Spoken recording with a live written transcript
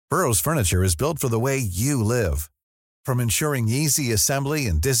Burrow's furniture is built for the way you live. From ensuring easy assembly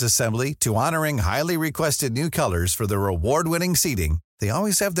and disassembly to honoring highly requested new colors for their award-winning seating, they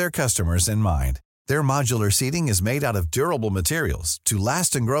always have their customers in mind. Their modular seating is made out of durable materials to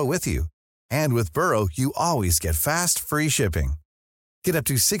last and grow with you. And with Burrow, you always get fast, free shipping. Get up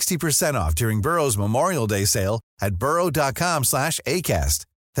to 60% off during Burrow's Memorial Day sale at burrow.com/ACAST.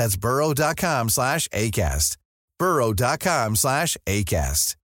 That's burrow.com/ACAST.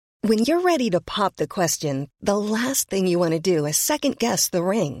 burrow.com/ACAST. When you're ready to pop the question, the last thing you want to do is second-guess the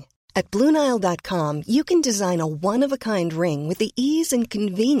ring. At BlueNile.com, you can design a one-of-a-kind ring with the ease and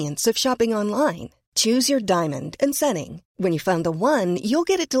convenience of shopping online. Choose your diamond and setting. When you find the one, you'll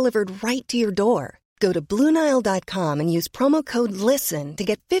get it delivered right to your door. Go to BlueNile.com and use promo code LISTEN to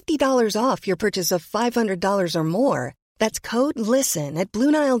get $50 off your purchase of $500 or more. That's code LISTEN at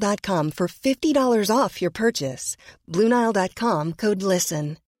BlueNile.com for $50 off your purchase. BlueNile.com, code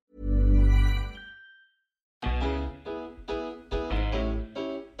LISTEN.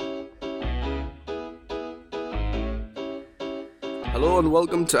 Hello and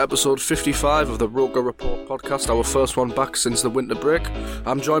welcome to episode 55 of the Roker Report podcast, our first one back since the winter break.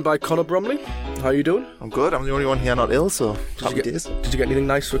 I'm joined by Connor Bromley. How are you doing? I'm good. I'm the only one here not ill, so Did you get anything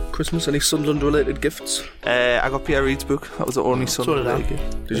nice for Christmas? Any Sunderland-related gifts? I got Pierre Reid's book. That was the only Sunderland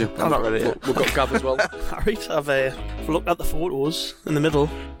gift. Did you? I'm not ready yet. We've got Gav as well. Alright, I've looked at the photos in the middle.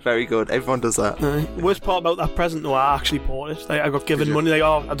 Very good. Everyone does that. The worst part about that present, though, I actually bought it. I got given money, I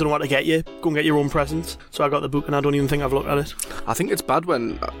don't know what to get you. Go and get your own present. So I got the book and I don't even think I've looked at it. I think it's bad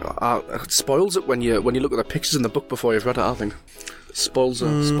when it spoils it when you look at the pictures in the book before you've read it. I think it spoils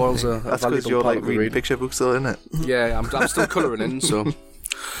a That's because you're like reading picture books still, isn't it? Yeah, I'm still colouring in. So,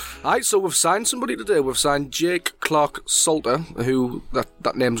 alright, so we've signed somebody today. We've signed Jake Clark Salter, who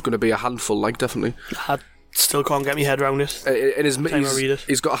that name's going to be a handful, like definitely. I still can't get my head around it.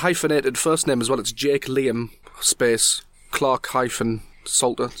 He's got a hyphenated first name as well. It's Jake Liam space Clark hyphen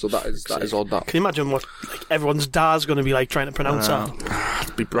Salter, so that is odd. That. Can you imagine what everyone's dad's going to be like trying to pronounce that?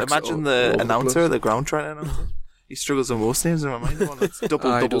 Imagine the announcer at the ground trying to announce it. He struggles with most names in my mind. One that's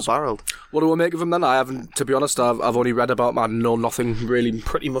double barreled. What do I make of him then? I haven't, to be honest. I've only read about him. I know nothing really.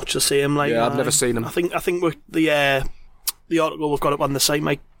 Pretty much the same. I've never seen him. I think with the article we've got up on the site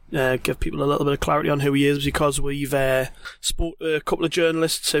might give people a little bit of clarity on who he is, because we've spoke to a couple of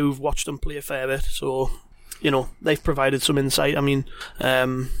journalists who've watched him play a fair bit. So, they've provided some insight. I mean,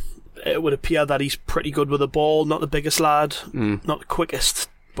 it would appear that he's pretty good with the ball, not the biggest lad, not the quickest,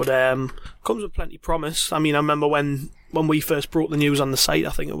 but comes with plenty of promise. I mean, I remember when we first broke the news on the site, I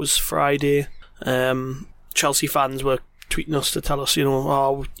think it was Friday, Chelsea fans were tweeting us to tell us,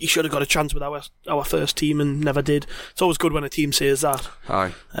 he should have got a chance with our first team and never did. It's always good when a team says that.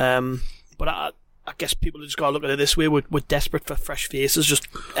 Aye. But I guess people have just got to look at it this way. We're desperate for fresh faces, just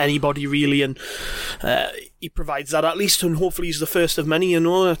anybody really, and he provides that at least, and hopefully he's the first of many.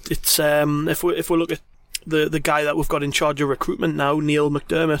 It's if we look at the guy that we've got in charge of recruitment now, Neil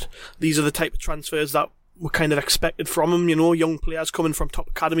McDermott, these are the type of transfers that were kind of expected from him. Young players coming from top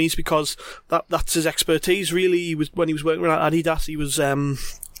academies, because that's his expertise really. When he was working at Adidas, he was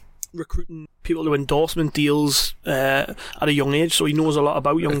recruiting people to endorsement deals at a young age, so he knows a lot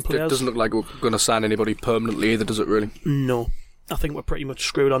about young players. It doesn't look like we're going to sign anybody permanently either, does it really? No. I think we're pretty much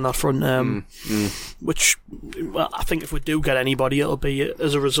screwed on that front, which, well, I think if we do get anybody, it'll be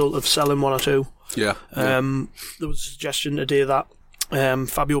as a result of selling one or two. Yeah. There was a suggestion today that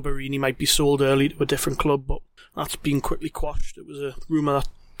Fabio Borini might be sold early to a different club, but that's been quickly quashed. It was a rumour that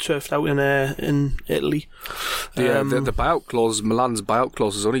turfed out in Italy. The buyout clause, Milan's buyout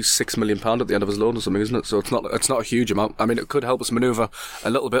clause, is only £6 million at the end of his loan or something, isn't it? So it's not a huge amount. I mean, it could help us manoeuvre a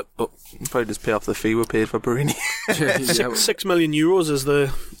little bit, but probably just pay off the fee we paid for Borini. €6 million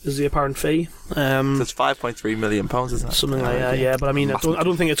is the apparent fee. So it's £5.3 million, isn't it? Something like that. Yeah, but I mean, I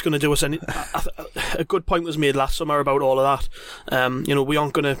don't think it's going to do us any. A good point was made last summer about all of that. We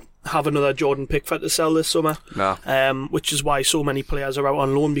aren't going to have another Jordan Pickford to sell this summer. No. Which is why so many players are out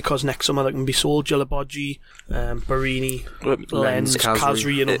on loan, because next summer they can be sold. Djilabodji, Borini, Lenz,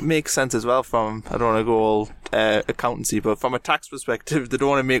 Khazri. It makes sense as well from, I don't want to go all accountancy, but from a tax perspective, they don't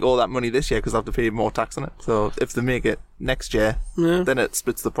want to make all that money this year because they have to pay more tax on it. So if they make it next year, then it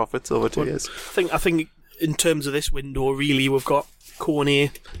splits the profits over 2 years. I think in terms of this window, really, we've got Kone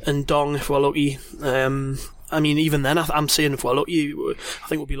and Dong if we're lucky. I mean, even then, I'm saying if we're lucky, I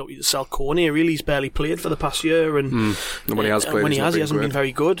think we'll be lucky to sell Kone. Really, he's barely played for the past year, and when he has played, he hasn't been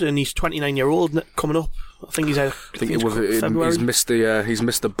very good, and he's 29-year-old coming up. I think he's out. February. He's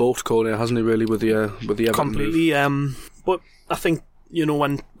missed the boat, Kone, hasn't he? Really, with the Everton completely. move. But I think you know,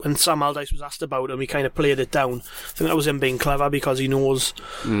 when Sam Allardyce was asked about him, he kind of played it down. I think that was him being clever, because he knows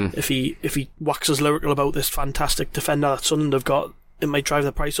if he waxes lyrical about this fantastic defender that Sunderland have got, it might drive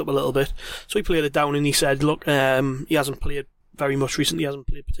the price up a little bit. So he played it down, and he said, look, he hasn't played very much recently, he hasn't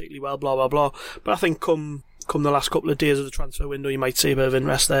played particularly well, blah, blah, blah. But I think come the last couple of days of the transfer window, you might see a bit of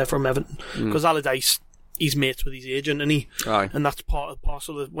interest there from Everton. Because Allardyce, he's mates with his agent, and and that's part and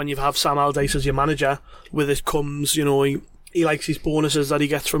parcel of when you have Sam Allardyce as your manager. With it comes, you know, he likes his bonuses that he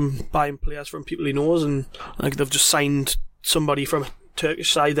gets from buying players from people he knows, and like they've just signed somebody from a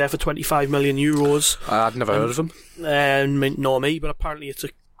Turkish side there for 25 million euros. I'd never heard of him. Nor me, but apparently it's a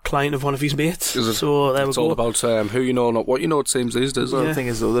client of one of his mates. Is it? So there it's we go. all about who you know, not what you know, it seems these days. Well, the thing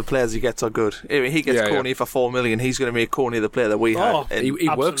is, though, the players he gets are good. If he gets Coney for 4 million, he's going to make Coney the player that we had. He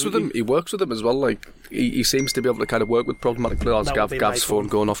works with him. He works with him as well. Like he seems to be able to kind of work with problematic players. Gav's phone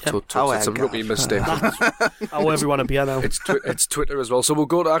going off to it's a rookie mistake. How everyone would be now. It's Twitter as well. So we'll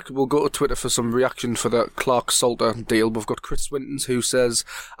go to Twitter for some reaction for the Clark Salter deal. We've got Chris Swintons, who says,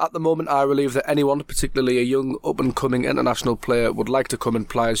 at the moment I believe that anyone, particularly a young up and coming international player, would like to come and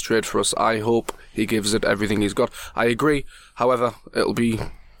ply his trade for us. I hope he gives it everything he's got. I agree. However, it'll be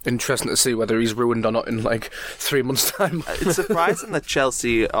interesting to see whether he's ruined or not in like 3 months' time. It's surprising that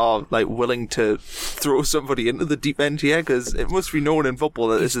Chelsea are like willing to throw somebody into the deep end here, because it must be known in football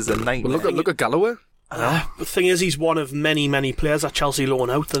that this is a nightmare. Well, look at Galloway. The thing is, he's one of many players that Chelsea loan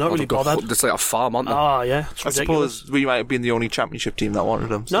out. They're not really bothered. It's like a farm, aren't they? Yeah. I suppose we might have been the only Championship team that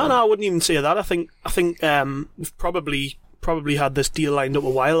wanted him. So. No, I wouldn't even say that. I think we've probably had this deal lined up a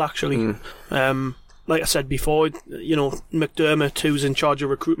while, actually. Like I said before, you know, McDermott, who's in charge of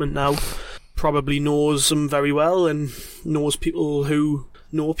recruitment now, probably knows them very well and knows people who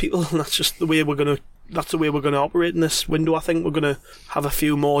know people, and that's just the way we're gonna operate in this window. I think we're gonna have a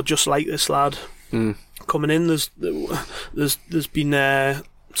few more just like this lad coming in. There's been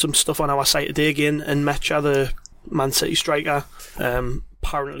some stuff on our site today again, and Mecha, the Man City striker,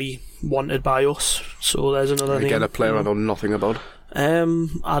 apparently wanted by us. So there's another name. Again, a player I know nothing about.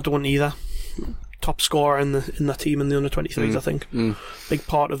 I don't either. Top scorer in the team in the under-23s, I think. Big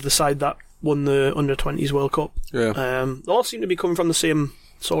part of the side that won the under-20s World Cup. Yeah. They all seem to be coming from the same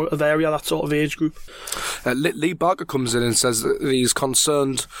sort of area, that sort of age group. Lee Barker comes in and says that he's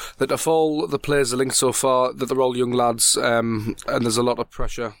concerned that if all the players are linked so far, that they're all young lads, and there's a lot of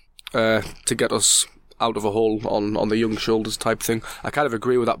pressure to get us out of a hole on the young shoulders type thing. I kind of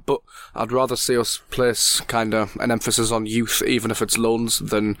agree with that, but I'd rather see us place kind of an emphasis on youth, even if it's loans,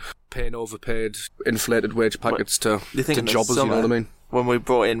 than paying overpaid, inflated wage packets to jobbers, you know what I mean? When we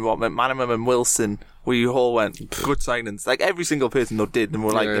brought in McManaman and Wilson, we all went, good signings. Like every single person though did, and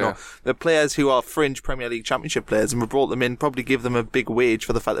we're like, you know, the players who are fringe Premier League Championship players, and we brought them in, probably give them a big wage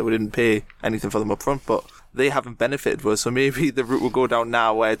for the fact that we didn't pay anything for them up front, but they haven't benefited for us, so maybe the route will go down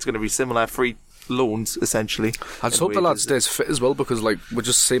now where it's going to be similar, free loans essentially. I just hope the lad stays fit as well, because like we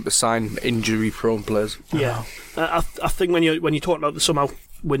just seem to sign injury prone players. Yeah, I think when you're talking about the summer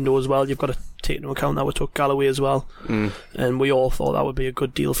window as well, you've got to take into account that we took Galloway as well, and we all thought that would be a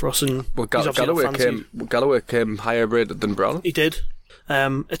good deal for us. And Galloway came higher rated than Brown. He did.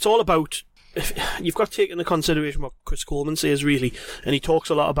 It's all about, if you've got to take into consideration what Chris Coleman says, really, and he talks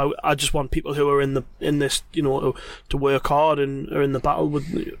a lot about, I just want people who are in this, you know, to work hard and are in the battle with.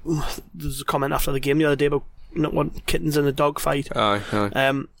 There's a comment after the game the other day about not wanting kittens in a dogfight.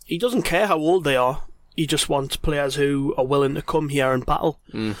 He doesn't care how old they are. He just wants players who are willing to come here and battle.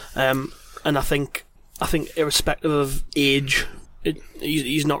 And I think irrespective of age,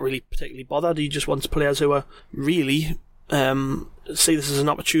 he's not really particularly bothered. He just wants players who are really see this as an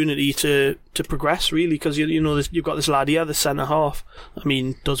opportunity to progress, really, because you've got this lad here, the centre half. I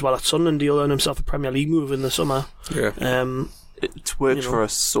mean, does well at Sunderland. He'll earn himself a Premier League move in the summer. Yeah. It's worked for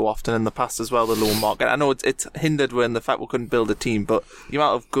us so often in the past as well, the loan market. I know it's hindered when the fact we couldn't build a team, but the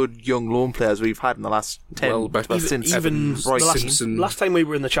amount of good young loan players we've had in the last 10 since last time we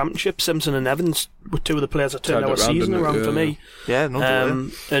were in the Championship, Simpson and Evans were two of the players that turned our season around for me. Yeah,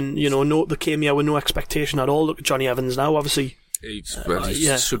 and they came here with no expectation at all. Look at Johnny Evans now, obviously. He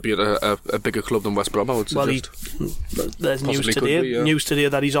should be at a bigger club than West Brom, I would suggest. There's news today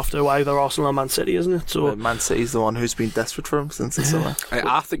that he's off to either Arsenal or Man City, isn't it? So Man City's the one who's been desperate for him since the summer.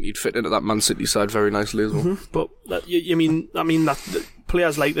 I think he'd fit into that Man City side very nicely as well. But I mean that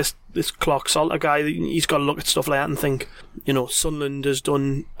players like this Clark Salter guy, he's got to look at stuff like that and think, you know, Sunderland has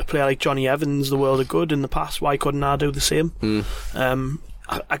done a player like Johnny Evans the world of good in the past. Why couldn't I do the same?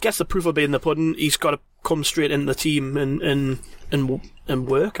 I guess the proof will be in the pudding. He's got to come straight into the team and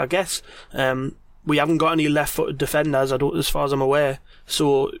work, I guess. we haven't got any left-footed defenders, as far as I'm aware.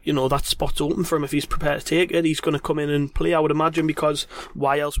 So, that spot's open for him if he's prepared to take it. He's going to come in and play, I would imagine, because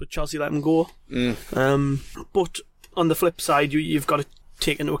why else would Chelsea let him go? But on the flip side, you've got to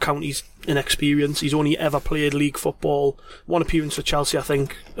take into account his inexperience. He's only ever played league football, one appearance for Chelsea, I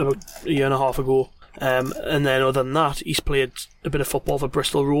think, about a year and a half ago. And then other than that, he's played a bit of football for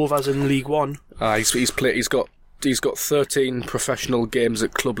Bristol Rovers in League One. He's got 13 professional games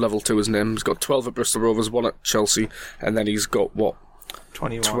at club level to his name. He's got 12 at Bristol Rovers, 1 at Chelsea, and then he's got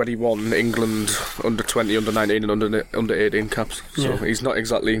 21 England under 20, under 19, and under 18 caps. So he's not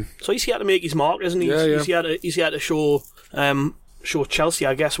exactly. So he's here to make his mark, isn't he? Yeah. He's here to show Chelsea,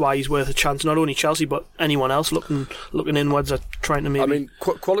 I guess, why he's worth a chance. Not only Chelsea, but anyone else looking inwards at trying to maybe. I mean,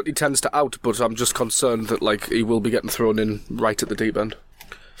 quality tends to out, but I'm just concerned that he will be getting thrown in right at the deep end.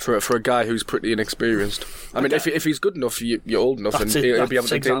 For a guy who's pretty inexperienced. I mean, if he's good enough, you're old enough, and he'll be able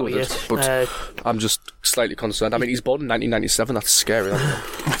to deal with it. But I'm just slightly concerned. I mean, he's born in 1997. That's scary.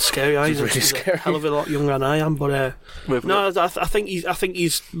 That's scary. He's really scary. A hell of a lot younger than I am. But I think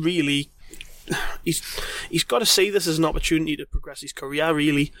he's really. He's got to see this as an opportunity to progress his career.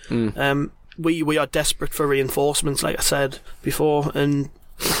 Really, we are desperate for reinforcements, like I said before, and.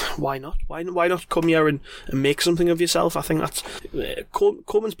 Why not? Why not come here and make something of yourself? I think that's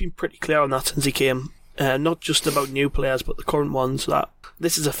Coleman's been pretty clear on that since he came. Not just about new players, but the current ones. That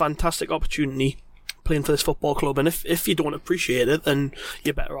this is a fantastic opportunity playing for this football club, and if you don't appreciate it, then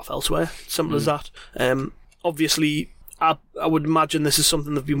you're better off elsewhere. Simple as that. Obviously, I would imagine this is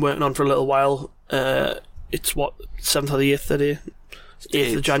something they've been working on for a little while. It's 7th or the 8th today,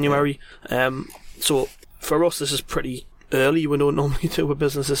 8th of January. So for us, this is pretty early. We don't normally do a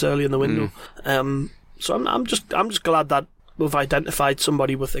business this early in the window. So I'm just glad that we've identified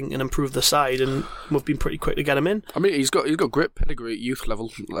somebody we think can improve the side, and we've been pretty quick to get him in. I mean, he's got great pedigree at youth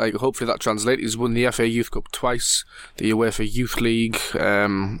level. Hopefully that translates. He's won the FA Youth Cup twice, the UEFA Youth League,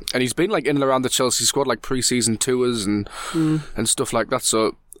 and he's been in and around the Chelsea squad, pre-season tours and stuff like that.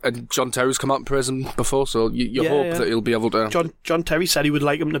 So. And John Terry's come out and praised him before, so you hope that he'll be able to. John Terry said he would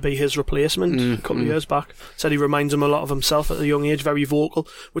like him to be his replacement a couple of years back. Said he reminds him a lot of himself at a young age, very vocal,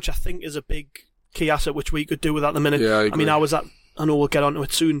 which I think is a big key asset which we could do with at the minute. Yeah, I mean, I know we'll get onto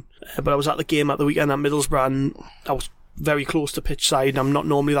it soon, but I was at the game at the weekend at Middlesbrough, and I was very close to pitch side. I'm not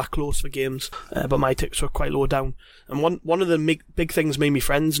normally that close for games, but my tickets were quite low down. And one of the big things made me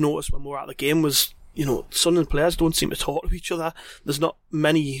friends notice when we were at the game was, Sunderland players don't seem to talk to each other. There's not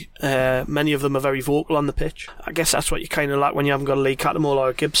many of them are very vocal on the pitch. I guess that's what you kind of like when you haven't got a Lee Cattermole or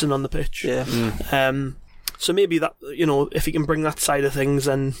a Gibson on the pitch. Yeah. So maybe that, if he can bring that side of things,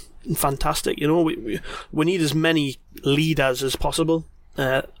 then fantastic. We need as many leaders as possible.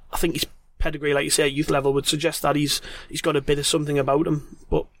 I think his pedigree, like you say, at youth level would suggest that he's got a bit of something about him.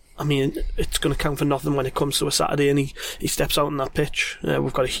 But I mean, it's going to count for nothing when it comes to a Saturday and he steps out on that pitch.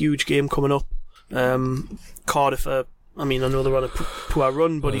 We've got a huge game coming up. Cardiff, I know they're on a poor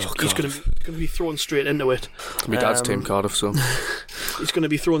run, but he's going to be thrown straight into it. My dad's team, Cardiff, so he's going to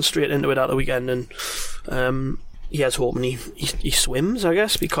be thrown straight into it at the weekend, and he has hope, and he swims, I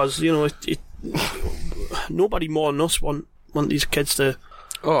guess, because nobody more than us want these kids to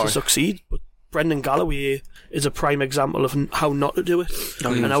succeed. But Brendan Galloway is a prime example of how not to do it,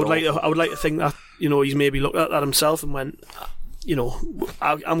 and I would like to think that he's maybe looked at that himself and went,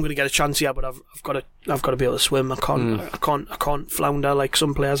 I'm going to get a chance here, but I've got to be able to swim. I can't flounder like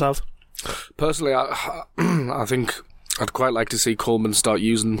some players have. Personally, I think I'd quite like to see Coleman start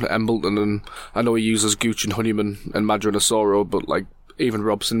using Embleton, and I know he uses Gooch and Honeyman and Madron Asoro, but even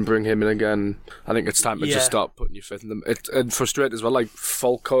Robson, bring him in again. I think it's time to just start putting your faith in them. And frustrating as well.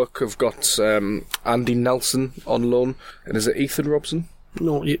 Falkirk have got Andy Nelson on loan, and is it Ethan Robson?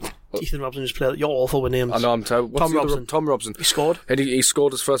 No, Ethan Robson just played. You're awful with names. I know, I'm terrible. Tom Robson. He scored. And he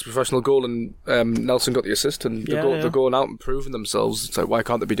scored his first professional goal, and Nelson got the assist, and they're going out and proving themselves. It's why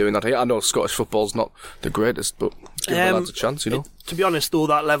can't they be doing that here? I know Scottish football's not the greatest, but let's give the lads a chance, To be honest, though,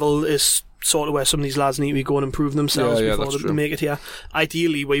 that level is sort of where some of these lads need to be going and prove themselves before they make it here.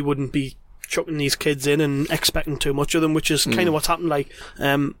 Ideally, we wouldn't be chucking these kids in and expecting too much of them, which is kind of what's happened.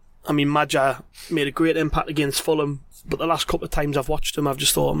 Madja made a great impact against Fulham, but the last couple of times I've watched him, I've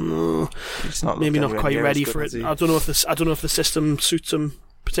just thought, maybe not quite ready for it. I don't know if the system suits him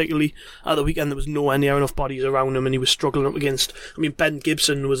particularly. At the weekend, there was nowhere near enough bodies around him, and he was struggling up against. Ben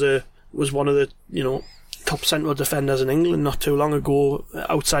Gibson was one of the top central defenders in England not too long ago,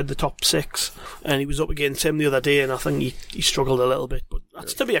 outside the top 6, and he was up against him the other day, and I think he struggled a little bit. But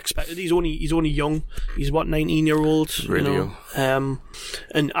That's to be expected. He's only young. He's 19-year-old. Really young.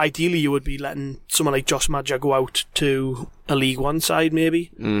 And ideally, you would be letting someone like Josh Maja go out to a League One side,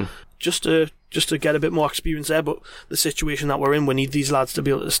 maybe, just to get a bit more experience there. But the situation that we're in, we need these lads to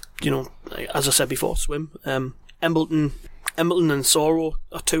be able to, as I said before, swim. Embleton and Soro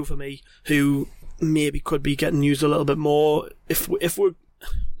are two for me who maybe could be getting used a little bit more. If we're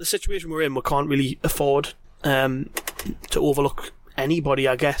the situation we're in, we can't really afford to overlook anybody,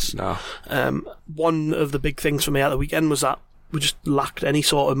 I guess. No. One of the big things for me at the weekend was that we just lacked any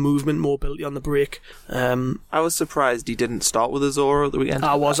sort of movement, mobility on the break. I was surprised he didn't start with Azora at the weekend.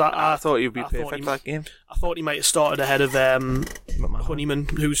 I thought he'd be perfect for that game. I thought he might have started ahead of Honeyman,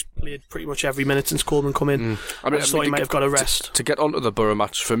 who's played pretty much every minute since Coleman come in. I thought he might have got a rest. To get onto the Borough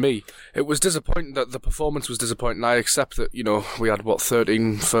match, for me, it was disappointing that the performance was disappointing. I accept that, we had,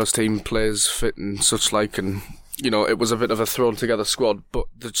 13 first-team players fit and such like, and, it was a bit of a thrown-together squad, but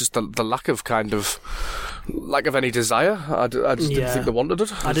just the lack of any desire. I just didn't think they wanted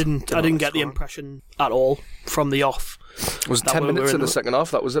it. I didn't get the impression at all from the off. It was 10 minutes in the second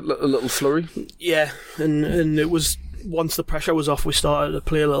half. That was it, a little flurry. Yeah, and it was once the pressure was off, we started to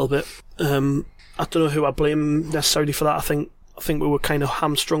play a little bit. I don't know who I blame necessarily for that. I think we were kind of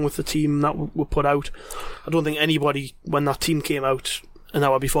hamstrung with the team that we put out. I don't think anybody, when that team came out an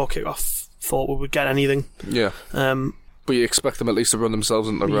hour before kick-off, thought we would get anything. Yeah. But you expect them at least to run themselves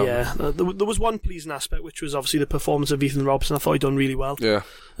into the ground. Yeah, there was one pleasing aspect, which was obviously the performance of Ethan Robson. I thought he'd done really well. Yeah.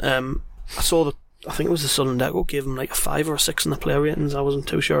 I saw I think it was the Sunderland Echo gave him like a 5 or a 6 in the player ratings. I wasn't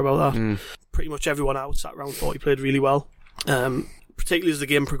too sure about that. Pretty much everyone else sat around thought he played really well. Particularly as the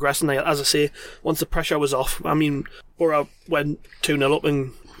game progressed, and as I say, once the pressure was off, Borough went 2-0 up,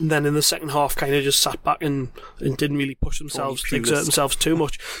 and then in the second half kind of just sat back and didn't really push themselves, exert themselves too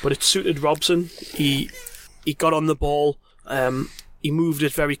much. But it suited Robson. He got on the ball. He moved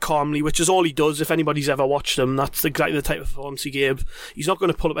it very calmly, which is all he does. If anybody's ever watched him, that's exactly the type of performance he gave. He's not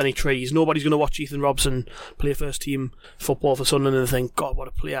going to pull up any trees. Nobody's going to watch Ethan Robson play first team football for Sunderland and think, God, what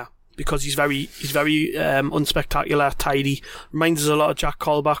a player. Because he's very unspectacular, tidy. Reminds us a lot of Jack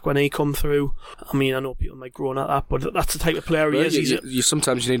Colback when he come through. I know people might groan at that, but that's the type of player he is.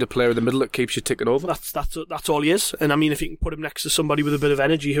 Sometimes you need a player in the middle that keeps you ticking over. That's all he is. And if you can put him next to somebody with a bit of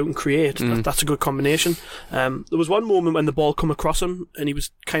energy who can create, that's a good combination. There was one moment when the ball come across him and he was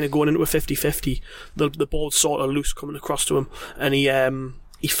kind of going into a 50-50. The ball was sort of loose coming across to him, and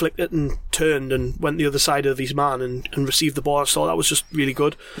he flicked it and turned and went the other side of his man and received the ball. So that was just really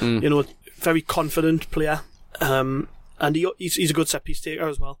good. Very confident player. And he's a good set piece taker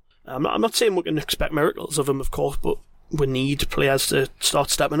as well. I'm not saying we can expect miracles of him, of course, but we need players to start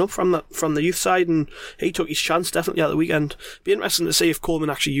stepping up from the youth side, and he took his chance definitely at the weekend. Be interesting to see if Coleman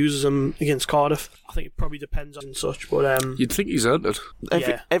actually uses him against Cardiff. I think it probably depends on such, but you'd think he's earned it.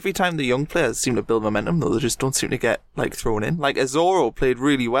 Every time the young players seem to build momentum, though, they just don't seem to get thrown in. Like Azoro played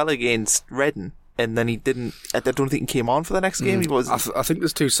really well against Reading, and then he didn't. I don't think he came on for the next game. He was. I think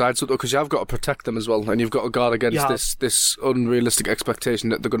there's two sides to it, though, because you've got to protect them as well, and you've got to guard against this unrealistic expectation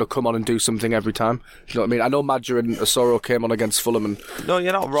that they're going to come on and do something every time. You know what I mean? I know Madger and Asoro came on against Fulham and no,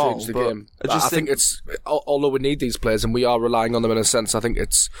 you're not wrong. Changed the game. I think it's, although we need these players and we are relying on them in a sense, I think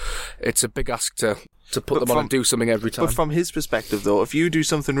it's a big ask to put them on and do something every time. But from his perspective, though, if you do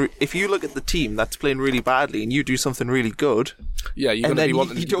something, if you look at the team that's playing really badly and you do something really good, yeah, and then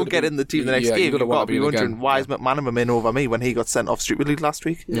you don't get in the team the next game, you've got to be wondering why is McManaman in over me when he got sent off Stupidly last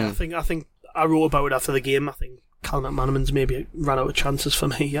week. Yeah, I think I wrote about it after the game. I think Cal McManaman's maybe ran out of chances for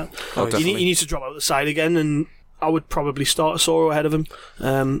me. Yeah, he needs to drop out the side again, and I would probably start Asoro ahead of him.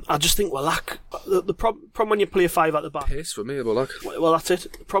 I just think we lack the problem when you play 5 at the back. Pace for me, we lack. Well, that's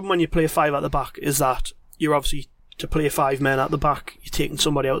it. The problem when you play 5 at the back is that you're obviously, to play 5 men at the back, you're taking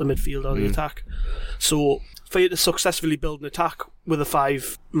somebody out of the midfield or the attack. So for you to successfully build an attack with a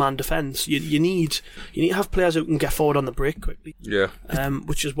 5-man defence, you need to have players who can get forward on the break quickly. Yeah.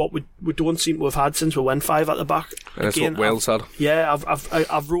 Which is what we don't seem to have had since we went 5 at the back. And that's what Wales had. Yeah,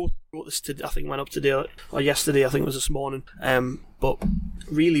 I've wrote this today. I think went up today or yesterday. I think it was this morning. But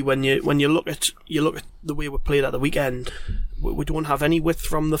really, when you look at the way we played at the weekend, we don't have any width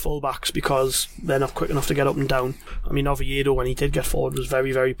from the full-backs because they're not quick enough to get up and down. Oviedo, when he did get forward, was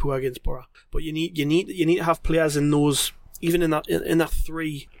very, very poor against Borough. But you need to have players in those, even in that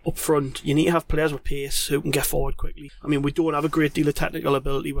 3 up front. You need to have players with pace who can get forward quickly. We don't have a great deal of technical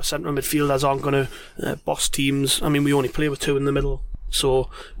ability. We're central midfielders aren't going to boss teams. We only play with 2 in the middle. So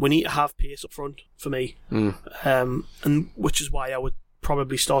we need to have pace up front for me, and which is why I would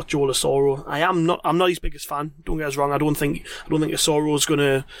probably start Joel Asoro. I'm not his biggest fan. Don't get us wrong. I don't think Asoro is going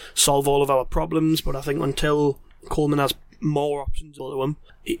to solve all of our problems. But I think until Coleman has more options to him,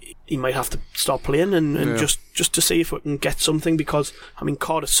 he might have to start playing and just to see if we can get something, because I mean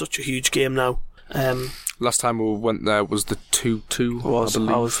Cardiff's such a huge game now. Last time we went there was the 2-2.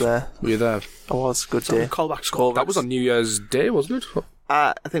 I was there. Were you there? I was. Good day. Callback score. That was on New Year's Day, wasn't it?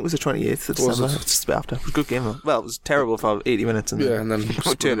 I think it was the 28th of December. It was just a bit after. It was a good game though. Well, it was terrible for 80 minutes and then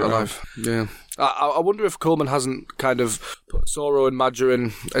turned it around. Yeah. I wonder if Coleman hasn't kind of put Soro and Madger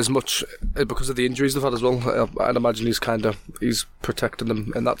in as much because of the injuries they've had as well. I'd imagine he's protecting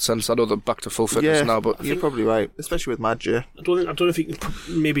them in that sense. I know they're back to full fitness now, but you're probably right, especially with Madger. I don't know if he can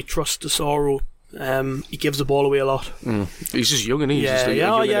maybe trust Soro. He gives the ball away a lot. He's just young, and he's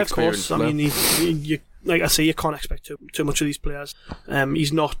of course. Player. I mean, you like I say, you can't expect too much of these players.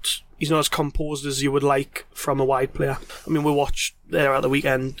 He's not as composed as you would like from a wide player. I mean, we watched there at the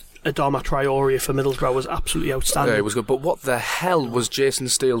weekend. Adama Traore for Middlesbrough was absolutely outstanding. Yeah, it was good. But what the hell was Jason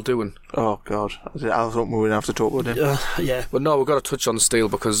Steele doing? Oh God, I was hoping we wouldn't have to talk about him. Yeah. Well, no, we've got to touch on Steele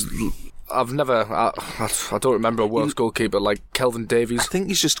because I've never. I don't remember a worse goalkeeper like Kelvin Davies. I think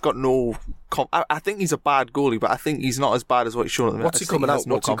he's just got no. I think he's a bad goalie, but I think he's not as bad as what he's shown at the minute. What's he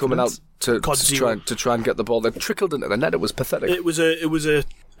coming out to try and get the ball? They trickled into the net. It was pathetic. It was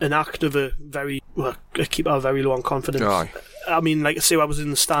an act of a keeper very low on confidence. Aye. I mean, like I say, I was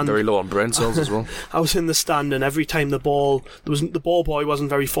in the stand. Very low on brain cells as well. I was in the stand, and every time the ball boy wasn't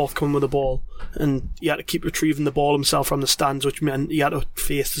very forthcoming with the ball, and he had to keep retrieving the ball himself from the stands, which meant he had to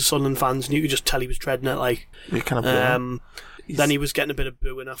face the Sunderland fans, and you could just tell he was dreading it. Like, then he was getting a bit of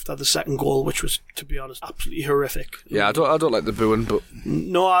booing after the second goal, which was, to be honest, absolutely horrific. Yeah, I don't like the booing, but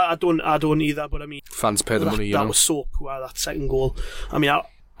no, I don't either. But I mean, fans pay the money. That was so poor, that second goal. I mean,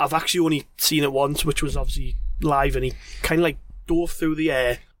 I've actually only seen it once, which was obviously live, and he kind of like dove through the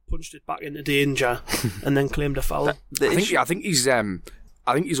air, punched it back into danger, and then claimed a foul. I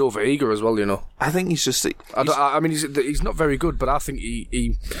think he's over eager as well. You know. I think he's just. I mean, he's not very good, but I think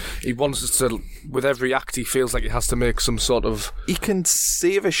he wants us to. With every act, he feels like he has to make some sort of. He can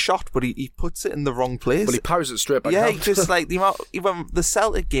save a shot, but he puts it in the wrong place. But he parries it straight back. Yeah, out. he just like even the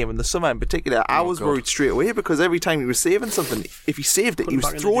Celtic game in the summer in particular. I was worried straight away because every time he was saving something, if he saved it, he was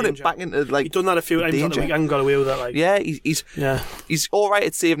throwing it back into like. He'd done that a few times on the weekend, got away with it. Like, yeah, he's all right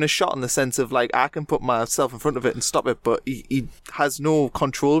at saving a shot in the sense of like I can put myself in front of it and stop it, but he has no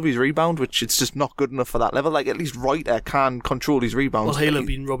control of his rebound, which it's just not good enough for that level. Like at least Reuter can control his rebounds. Well, he'll have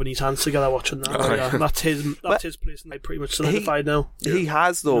been rubbing his hands together watching that. That's his place, and they pretty much solidified now. He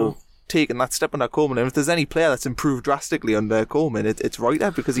has though taken that step under Coleman, and if there's any player that's improved drastically under Coleman, it's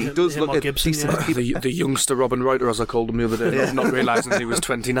Reuter, because he does look at Gibson, the youngster Robin Reuter, as I called him the other day, not realising he was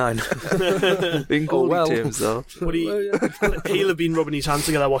 29. In goalie terms, though. But he'll have been rubbing his hands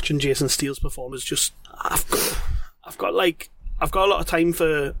together watching Jason Steele's performance. Just I've got a lot of time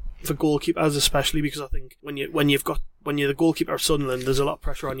for goalkeepers, especially because I think when you're the goalkeeper of Sunderland, there's a lot of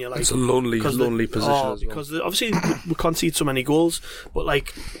pressure on you. Like, it's a lonely position as well. Because obviously we concede so many goals, but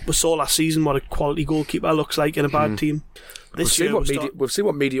like we saw last season what a quality goalkeeper looks like in a bad team. We've seen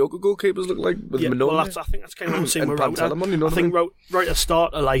what mediocre goalkeepers look like with Manolo. Well, I think that's kind of what I'm saying with Reuter. I think Reuter's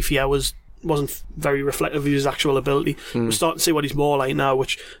start of life wasn't very reflective of his actual ability. We're starting to see what he's more like now,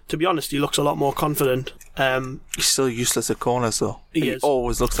 which, to be honest, he looks a lot more confident. He's still useless at corners, though. He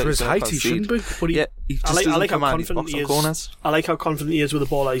always looks like for his height, he shouldn't be. But I like how confident he is. Corners. I like how confident he is with the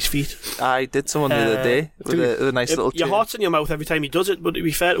ball at his feet. I did someone the other day with a nice little. Your heart's in your mouth every time he does it. But to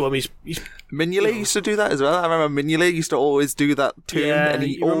be fair to him, he's Mignolet used to do that as well. I remember Mignolet used to always do that turn, and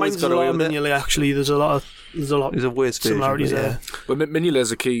he always got away with it. Mignolet, actually, there's a lot. He's a worse similarities there. But Mignolet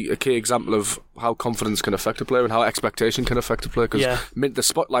is a key example of how confidence can affect a player and how expectation can affect a player. Because the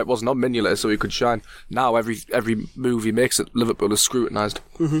spotlight wasn't on Mignolet, so he could shine. Now every move he makes at Liverpool is scrutinised.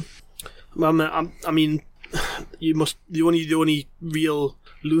 I mean, the only real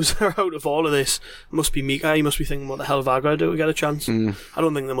loser out of all of this must be Mika. He must be thinking, what the hell have I got to do to get a chance? I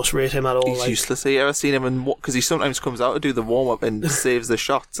don't think they must rate him at all. He's useless. Have you ever seen him? Because he sometimes comes out to do the warm up and saves the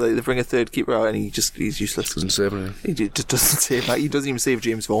shots. Like, they bring a third keeper out and he's useless. Doesn't save anything. He just doesn't save that. He doesn't even save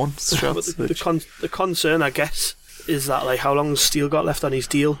James Vaughan's shots. But the concern, I guess, is that like how long has Steele got left on his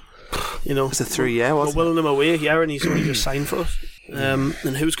deal? You know, it's a 3-year. We're willing him away here, and he's only just signed for us. And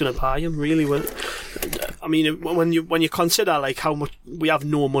who's going to buy him? Really? Well, I mean, when you consider like how much we have,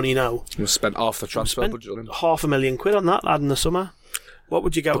 no money now. We've spent half the transfer budget on him. £500,000 on that lad in the summer. What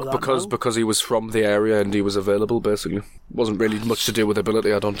would you get with that now? Because he was from the area and he was available, basically. Wasn't really much to do with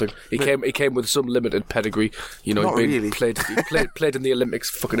ability, I don't think. He came with some limited pedigree. You know, he played in the Olympics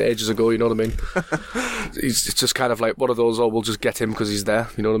fucking ages ago, you know what I mean? It's just kind of like one of those, we'll just get him because he's there,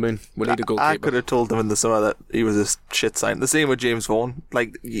 you know what I mean? We need a goalkeeper. I could have told them in the summer that he was a shit sign. The same with James Vaughan.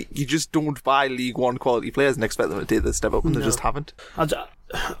 Like, you just don't buy League One quality players and expect them to take the step up, and they just haven't.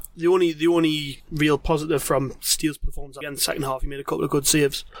 The only real positive from Steele's performance in the second half, he made a couple of good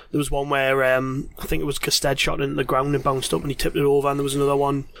saves. There was one where I think it was Kasted shot into the ground and bounced up and he tipped it over, and there was another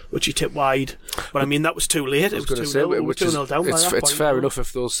one which he tipped wide. But I mean, that was too late. It was 2-0 down. It's fair enough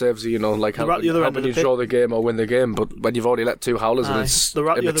if those saves are, you know, like helping you draw the game or win the game. But when you've already let 2 howlers and it's they're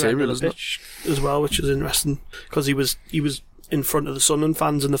at the immaterial, other end of the pitch as well, which is interesting because he was in front of the Sunderland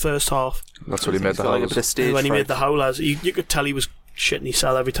fans in the first half. That's what he made the howlers. When he made the howlers, you could tell he was shitting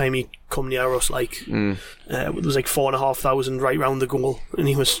himself every time he come near us. Like there was like 4,500 right round the goal, and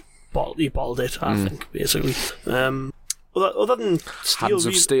he bottled it. I think basically. Other than Steele, hands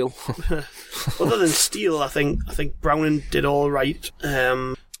of steel. Other than Steele, I think Browning did all right.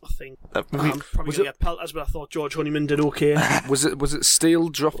 I think probably going to get pelters, but I thought George Honeyman did okay. Was it Steele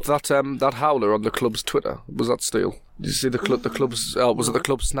dropped that howler on the club's Twitter? Was that Steele? Did you see the club's? Was it the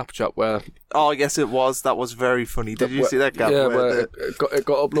club's Snapchat where? Oh yes, it was. That was very funny. Did you see that? Gap yeah, where it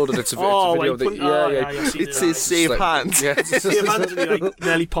got uploaded. It's a video. It says save hands. Yeah, save hands, and he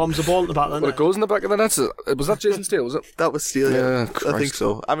nearly palms the ball in the back. Well, it goes in the back of the net. Was that Jason Steele? Was it? That was Steele. Yeah, I think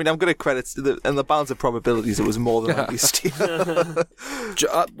so. I mean, I'm going to credit in the balance of probabilities. It was more than likely Steele.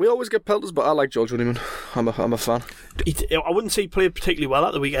 We always get pelters, but I like George Honeyman. I'm a fan. I wouldn't say he played particularly well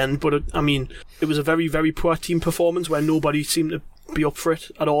at the weekend, but I mean, it was a very, very poor team performance where nobody seemed to be up for it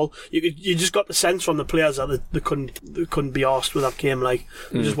at all. You just got the sense from the players that they couldn't be arsed with that game. Like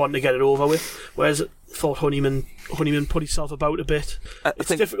they just wanted to get it over with. Whereas I thought Honeyman put himself about a bit.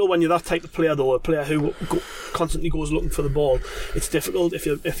 It's difficult when you're that type of player, though, a player who constantly goes looking for the ball. It's difficult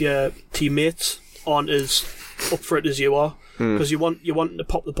if your teammates aren't as up for it as you are. Because you want to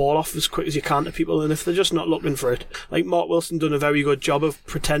pop the ball off as quick as you can to people, and if they're just not looking for it, like Mark Wilson done a very good job of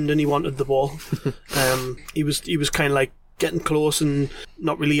pretending he wanted the ball. He was kind of like getting close and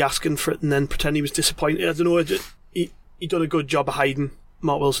not really asking for it, and then pretend he was disappointed. I don't know. He done a good job of hiding,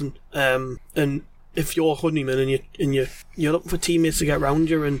 Mark Wilson. And if you're Honeyman and you're looking for teammates to get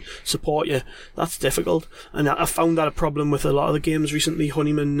round you and support you, that's difficult. And I found that a problem with a lot of the games recently.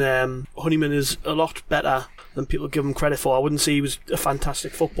 Honeyman is a lot better than people give him credit for. I wouldn't say he was a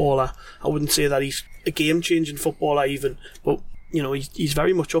fantastic footballer. I wouldn't say that he's a game-changing footballer even. But you know, he's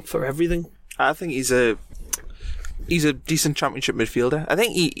very much up for everything. I think he's a decent championship midfielder. I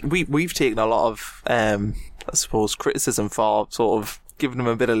think we've taken a lot of I suppose criticism for sort of giving him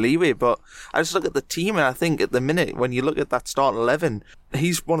a bit of leeway, but I just look at the team and I think at the minute when you look at that starting 11,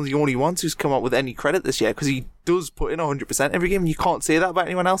 he's one of the only ones who's come up with any credit this year because he does put in 100% every game. You can't say that about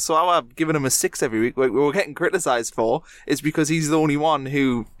anyone else. So I'm giving him a 6 every week. Like we're getting criticised for is because he's the only one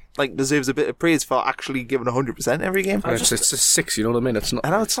who like deserves a bit of praise for actually giving 100% every game. It's a 6, you know what I mean? It's not.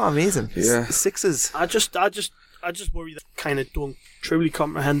 I know it's not amazing. Yeah, 6s. I just worry that kind of don't truly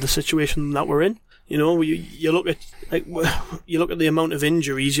comprehend the situation that we're in. You know, you look at the amount of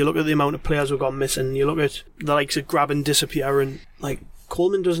injuries, you look at the amount of players who've gone missing, you look at the likes of Grab and disappear, and like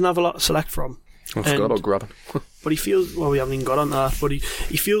Coleman doesn't have a lot to select from. I forgot about Grab. But he feels, well, we haven't even got on that, but he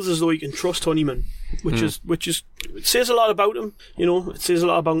feels as though he can trust Honeyman, which is it says a lot about him. You know, it says a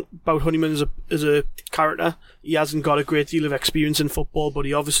lot about Honeyman as a character. He hasn't got a great deal of experience in football, but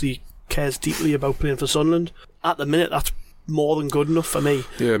he obviously cares deeply about playing for Sunderland. At the minute, that's more than good enough for me.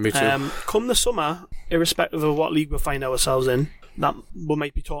 Yeah, me too. Come the summer, irrespective of what league we find ourselves in, that we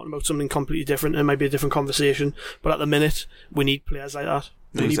might be talking about something completely different. It might be a different conversation. But at the minute, we need players like that.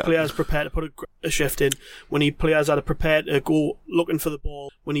 We need players prepared to put a shift in. We need players that are prepared to go looking for the ball.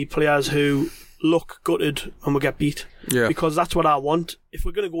 We need players who look gutted when we get beat. Yeah. Because that's what I want. If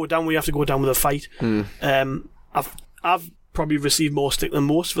we're going to go down, we have to go down with a fight. I've probably received more stick than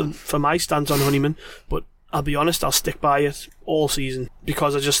most for my stance on Honeyman, but I'll be honest, I'll stick by it all season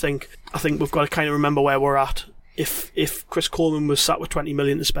because I think we've got to kind of remember where we're at. If Chris Coleman was sat with 20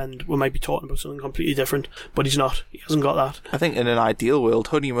 million to spend, we might be talking about something completely different, but he's not. He hasn't got that. I think in an ideal world,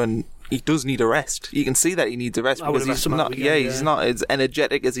 Honeyman, he does need a rest. You can see that he needs a rest because he's not. He's not as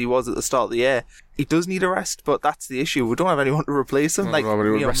energetic as he was at the start of the year. He does need a rest, but that's the issue. We don't have anyone to replace him. Like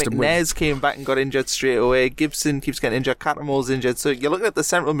McNair's came back and got injured straight away. Gibson keeps getting injured. Cattermole's injured. So you're looking at the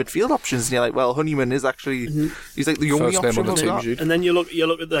central midfield options, and you're like, well, Honeyman is actually he's like the only option on the team. And then you look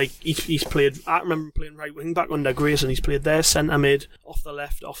at like he's played. I remember him playing right wing back under Grayson. He's played there, centre mid, off the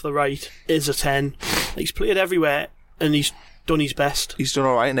left, off the right. Is a 10. He's played everywhere, and he's done his best. He's done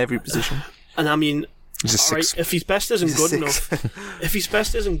all right in every position. And I mean, He's a six. if his best isn't good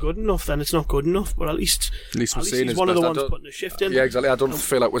enough, then it's not good enough. But at least we're seeing he's his one of the best. ones putting the shift in. Yeah, exactly. I don't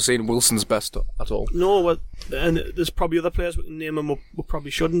feel like we're seeing Wilson's best at all. No, and there's probably other players we can name him we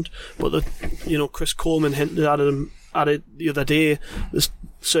probably shouldn't. But Chris Coleman hinted at it the other day. There's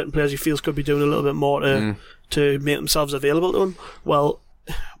certain players he feels could be doing a little bit more to make themselves available to him. Well,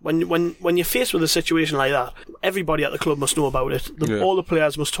 when you're faced with a situation like that, everybody at the club must know about it. All the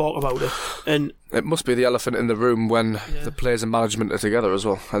players must talk about it, and it must be the elephant in the room when the players and management are together as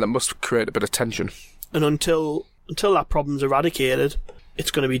well, and it must create a bit of tension. And until that problem's eradicated,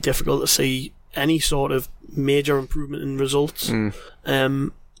 it's going to be difficult to see any sort of major improvement in results.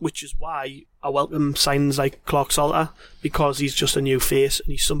 Which is why I welcome signs like Clark Salter, because he's just a new face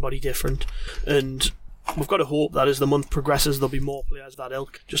and he's somebody different. And we've got to hope that as the month progresses, there'll be more players of that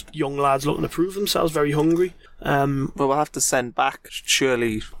ilk. Just young lads looking to prove themselves, very hungry. But we'll have to send back,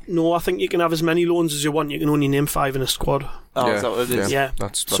 surely. No, I think you can have as many loans as you want. You can only name 5 in a squad. Oh, is that what it is? Yeah.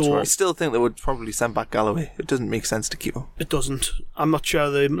 That's So- right. I still think they would probably send back Galloway. It doesn't make sense to keep him. It doesn't. I'm not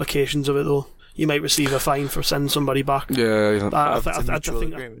sure the implications of it, though. You might receive a fine for sending somebody back. Yeah. I It's a think mutual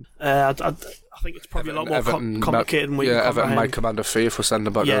agreement. I think it's probably a lot more complicated than we can Everton comprehend. might command a fee if we send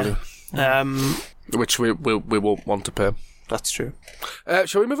them back early, which we won't want to pay. That's true.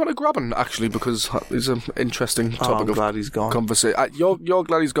 Shall we move on to Graben, actually, because it's an interesting topic I'm glad he's gone. conversation. You're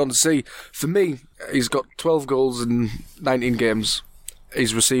glad he's gone to see. For me, he's got 12 goals in 19 games.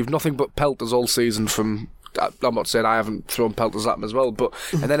 He's received nothing but pelters all season from... I'm not saying I haven't thrown pelters at him as well, but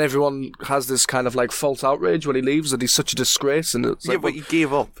and then everyone has this kind of like false outrage when he leaves that he's such a disgrace. And it's But he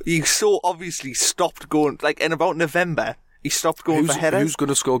gave up. He so obviously stopped going. Like in about November, he stopped going for headers. Who's going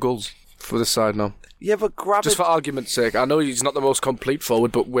to score goals for this side now? Yeah, but Graben. Just for argument's sake, I know he's not the most complete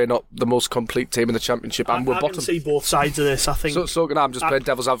forward, but we're not the most complete team in the Championship, and we're I bottom. can see both sides of this. I think So I'm just playing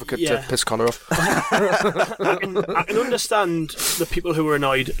devil's advocate to piss Connor off. I can understand the people who are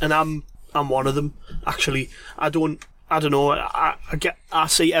annoyed, and I'm one of them. Actually, I don't know. I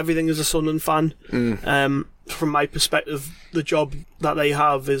see everything as a Sunderland fan. From my perspective, the job that they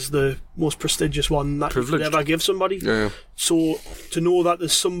have is the most prestigious one that you could ever give somebody. Yeah. So to know that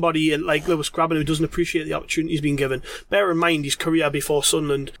there's somebody like Lewis Graben who doesn't appreciate the opportunity he's been given. Bear in mind his career before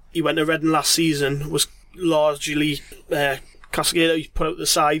Sunderland. He went to Reading last season, was largely castigated. He put out the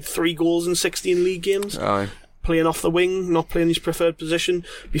side 3 goals in 16 league games. Aye. Playing off the wing, not playing his preferred position.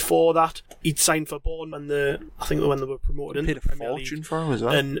 Before that, he'd signed for Bournemouth when they were promoted into paid a the Premier fortune League, for him as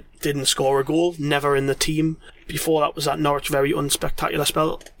well. and didn't score a goal. Never in the team. Before that was at Norwich, very unspectacular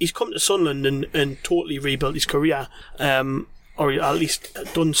spell. He's come to Sunderland and totally rebuilt his career, or at least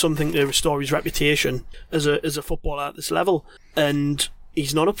done something to restore his reputation as a footballer at this level. And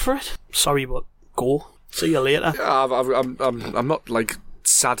he's not up for it. Sorry, but go. See you later. I'm not like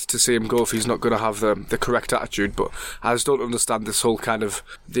sad to see him go if he's not going to have the correct attitude, but I just don't understand this whole kind of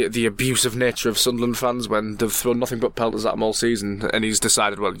the abusive nature of Sunderland fans when they've thrown nothing but pelters at him all season and he's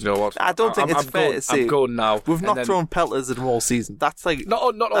decided, well, you know what, I don't think it's fair to say I'm going now. We've not thrown pelters at him all season. That's like not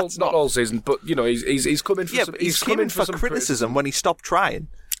all season, but you know he's come in for some, but he's come in for some criticism when he stopped trying.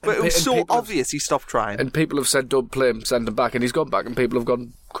 But it was so obvious he stopped trying. And people have said don't play him, send him back, and he's gone back, and people have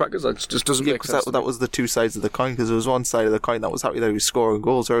gone crackers. It just doesn't make sense. That was the two sides of the coin, because there was one side of the coin that was happy that he was scoring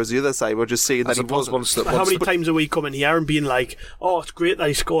goals, whereas the other side were just saying that he wasn't. How many times are we coming here and being like, oh, it's great that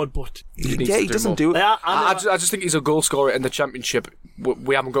he scored, but... He doesn't do it. Yeah, I just think he's a goal scorer in the Championship.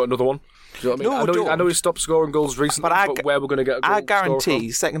 We haven't got another one. Do you know what I mean? I know he stopped scoring goals recently, but where we're going to get a goal I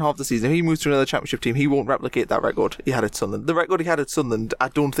guarantee, second half of the season, if he moves to another Championship team, he won't replicate that record he had at Sunderland. The record he had at Sunderland, I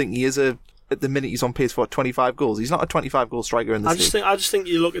don't think he is at the minute he's on pace for 25 goals. He's not a 25-goal striker in this league. I just think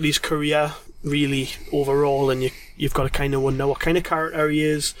you look at his career really overall, and you've got to kind of wonder what kind of character he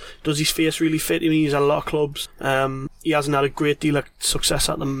is. Does his face really fit him? He's at a lot of clubs. He hasn't had a great deal of success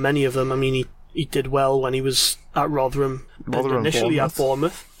at many of them. I mean, he did well when he was at Rotherham and initially at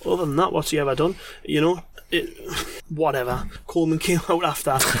Bournemouth. Other than that, what's he ever done? You know, whatever. Coleman came out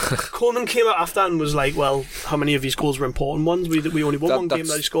after. And was like, well, how many of his goals were important ones? We only won one game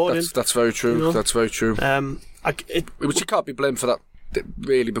that he scored in. That's very true. You know? That's very true. Which he can't be blamed for that,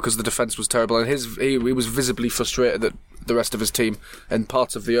 really, because the defence was terrible, and he was visibly frustrated at the rest of his team and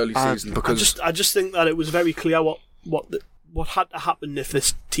parts of the early season. Because I just think that it was very clear what had to happen if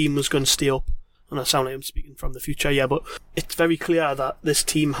this team was going to stay up. And I sound like I'm speaking from the future, yeah, but it's very clear that this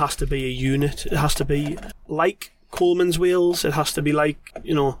team has to be a unit. It has to be like Coleman's Wales. It has to be like,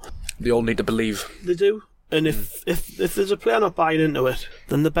 you know... They all need to believe. They do. And if there's a player not buying into it,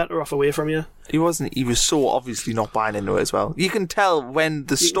 then they're better off away from you. He was so obviously not buying into it as well. You can tell when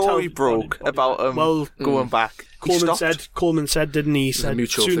the story broke about him going back. Coleman said, didn't he? He said, a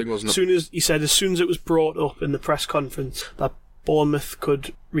mutual thing, wasn't it? As soon as it was brought up in the press conference that Bournemouth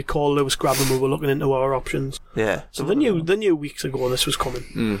could recall Lewis Grabban, we were looking into our options. Yeah. So they knew weeks ago this was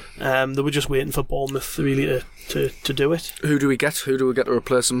coming. They were just waiting for Bournemouth really to do it. Who do we get? Who do we get to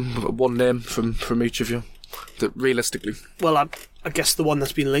replace him? One name from each of you. Realistically. Well, I guess the one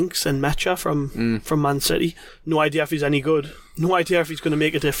that's been linked and Mecha from Man City. No idea if he's any good. No idea if he's going to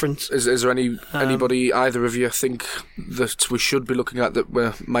make a difference. Is there anybody either of you think that we should be looking at that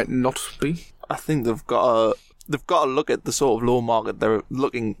we might not be? I think they've got to look at the sort of low market they're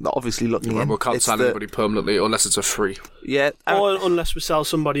obviously looking in. We can't sign anybody permanently unless it's a free. Yeah. Or unless we sell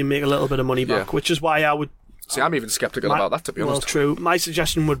somebody and make a little bit of money back, which is why I would... See, I'm even sceptical about that, to be honest. Well, true. My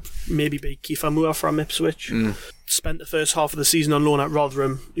suggestion would maybe be Kiefer Moore from Ipswich. Spent the first half of the season on loan at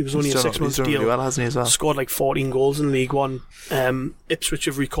Rotherham. He was only a 6-month deal. Really well, hasn't he, as well? Scored like 14 goals in League One. Ipswich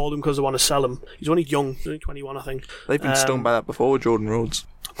have recalled him because they want to sell him. He's only young, only 21, I think. They've been stung by that before with Jordan Rhodes.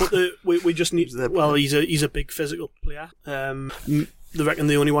 But we just need... Well, he's a big physical player. They reckon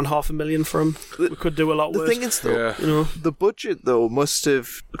they only want $500,000 for him. We could do a lot worse. The thing is, though, the budget, though, must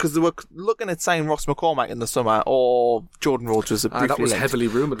have... Because they were looking at signing Ross McCormack in the summer, or Jordan Rhodes was a briefly that was linked. heavily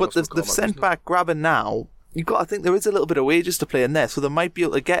rumoured. But they've sent back Grabban now. I think there is a little bit of wages to play in there, so they might be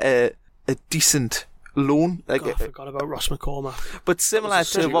able to get a decent loan. I forgot about Ross McCormack. But similar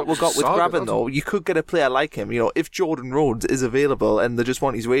to what we got with Grabban, though, you could get a player like him. If Jordan Rhodes is available and they just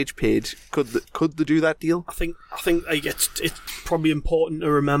want his wage paid, could they do that deal? I think like it's probably important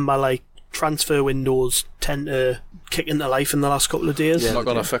to remember, like, transfer windows tend to kick into life in the last couple of days. Yeah,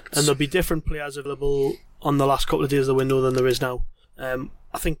 knock-on effects. And there'll be different players available on the last couple of days of the window than there is now.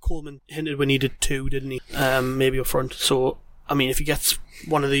 I think Coleman hinted we needed 2, didn't he? Maybe up front. So, I mean, if he gets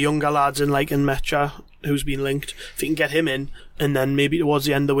one of the younger lads in Mecha, who's been linked, if he can get him in, and then maybe towards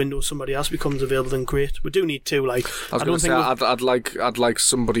the end of the window somebody else becomes available, then great. We do need 2. Like, I was going to say, I'd like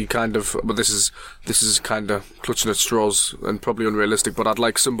somebody kind of, but this is kind of clutching at straws and probably unrealistic, but I'd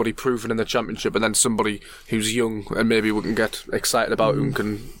like somebody proven in the Championship, and then somebody who's young and maybe we can get excited about who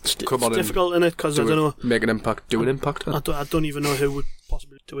can come on. It's difficult, isn't it? Because I don't know, make an impact, do an impact. I don't even know who would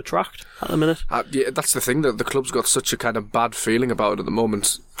possibly to attract at the minute. Yeah, that's the thing, that the club's got such a kind of bad feeling about it at the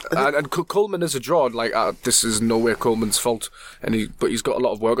moment. And Coleman is a draw. Like, this is no way Coleman's fault, but he's got a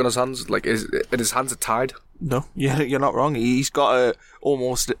lot of work on his hands. Like, his hands are tied. No, you're not wrong. He's got a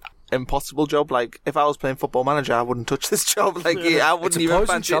almost impossible job. Like, if I was playing Football Manager, I wouldn't touch this job. Like, I wouldn't even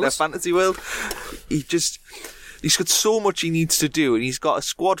fancy it in a fantasy world. He's got so much he needs to do, and he's got a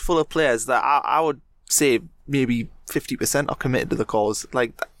squad full of players that I would say maybe 50% are committed to the cause.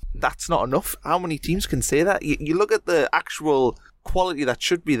 Like, that's not enough. How many teams can say that? You look at the actual quality that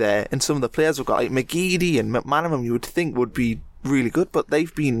should be there, and some of the players we've got, like McGeady and McManaman, you would think would be really good, but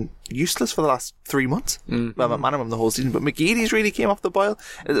they've been useless for the last 3 months. Well, McManaman the whole season, but McGeady's really came off the boil.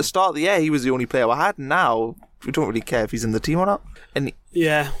 At the start of the year, he was the only player we had, and now we don't really care if he's in the team or not. And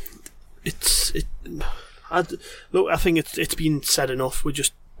yeah, I think it's been said enough.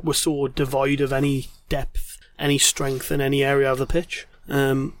 We're so devoid of any depth, any strength in any area of the pitch.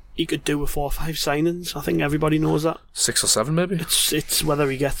 He could do with 4 or 5 signings. I think everybody knows that. 6 or 7, maybe. It's whether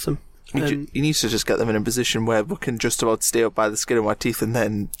he gets them. He needs to just get them in a position where we can just about stay up by the skin of our teeth, and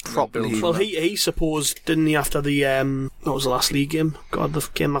then properly. Well, he supposed, didn't he, after the what was the last league game? God, the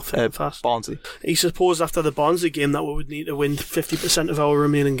game that fast. Barnsley. He supposed after the Barnsley game that we would need to win 50% of our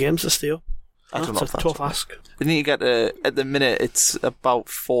remaining games to stay up. That's a tough ask. They need to get at the minute it's about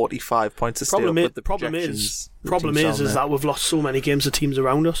 45 points to stay up. The problem is that we've lost so many games to teams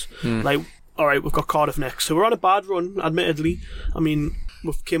around us. Like, all right, we've got Cardiff next, so we're on a bad run. Admittedly, I mean,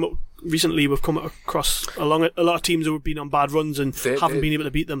 we've come across a lot of teams who have been on bad runs and haven't been able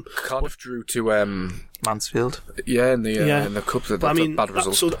to beat them. Cardiff drew to Mansfield. Yeah, in the cup. That's a bad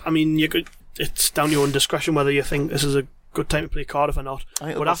result. So I mean, it's down to your own discretion whether you think this is a good time to play Cardiff or not.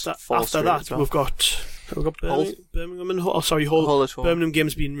 But after that, well. we've got Birmingham and Hull. Birmingham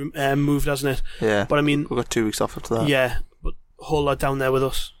game's been moved, hasn't it? Yeah. But I mean, we've got 2 weeks off after that. Yeah, but Hull are down there with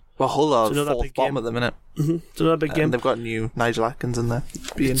us. Well, Hull are 4th bottom at the minute. It's another big game. And they've got new Nigel Atkins in there.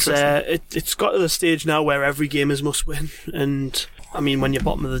 Be interesting. It's got to the stage now where every game is must win, and I mean, when you're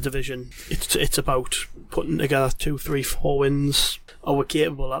bottom of the division, it's about putting together 2, 3, 4 wins. Are we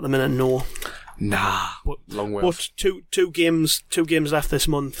capable at the minute? No. Nah, long way. But two games left this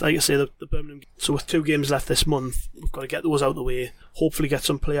month. Like I say, the Birmingham. So with 2 games left this month, we've got to get those out of the way. Hopefully, get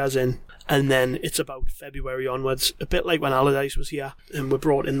some players in, and then it's about February onwards. A bit like when Allardyce was here and we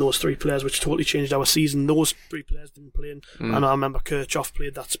brought in those 3 players, which totally changed our season. Those 3 players didn't play in, and I remember Kirchhoff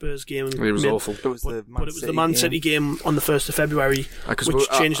played that Spurs game. And it was awful. But it was the Man City game on the 1st of February, which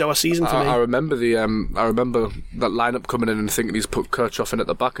changed our season for me. I remember that lineup coming in and thinking he's put Kirchhoff in at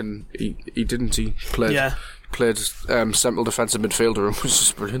the back, and he didn't. He played central defensive midfielder, and was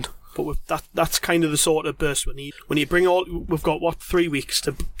just brilliant. But that's kind of the sort of burst we need. When you bring we've got 3 weeks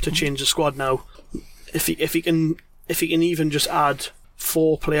to change the squad now. If he can even just add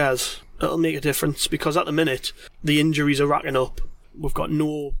 4 players, it'll make a difference. Because at the minute the injuries are racking up. We've got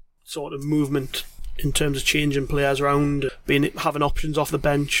no sort of movement in terms of changing players around, having options off the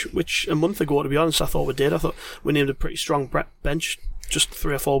bench. Which a month ago, to be honest, I thought we did. I thought we named a pretty strong bench just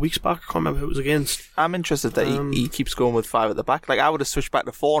 3 or 4 weeks back. I can't remember who it was against. I'm interested that he keeps going with 5 at the back. Like, I would have switched back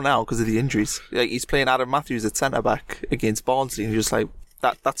to 4 now because of the injuries. Like, he's playing Adam Matthews at centre back against Barnsley, and you're just like,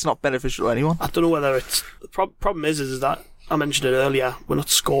 that's not beneficial to anyone. I don't know whether it's the problem is that I mentioned it earlier. We're not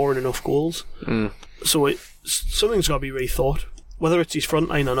scoring enough goals, so something's got to be rethought. Whether it's his front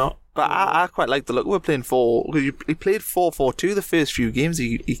line or not. But I quite like the look. We're playing 4. He played 4-4-2 the first few games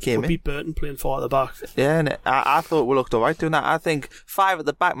he came in. Beat Burton playing 4 at the back. Yeah, and I thought we looked alright doing that. I think 5 at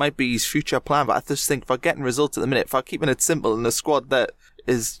the back might be his future plan, but I just think for getting results at the minute, for keeping it simple in a squad that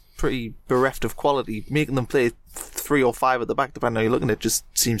is pretty bereft of quality, making them play 3 or 5 at the back, depending on how you're looking at it, just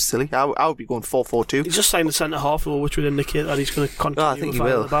seems silly. I would be going 4-4-2. He's just signed a centre half, which would indicate that he's going to continue with 5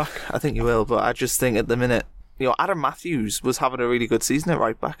 at the back. I think he will, but I just think at the minute, Adam Matthews was having a really good season at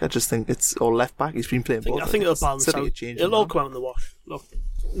right back. I just think or left back. He's been playing both. I think it'll balance out. It'll all come out in the wash. Look,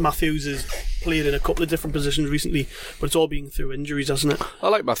 Matthews has played in a couple of different positions recently, but it's all been through injuries, hasn't it? I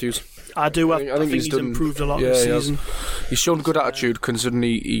like Matthews. I do. I think he's improved a lot this season. He's shown good attitude, considering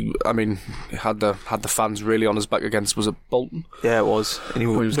he had the fans really on his back against, was it Bolton? Yeah, it was. And he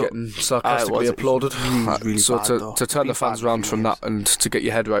was getting sarcastically applauded. Really so bad, to turn the fans around from that and to get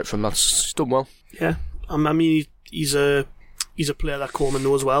your head right from that, he's done well. Yeah. I mean, he's a player that Coleman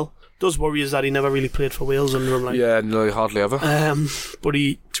knows well. Does worry is that he never really played for Wales under him. Yeah, no, hardly ever. But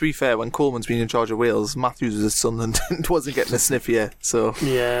to be fair, when Coleman's been in charge of Wales, Matthews was at Sunderland and wasn't getting a sniff yet. So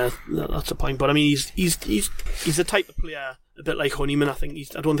yeah, that's the point. But I mean, he's the type of player a bit like Honeyman. I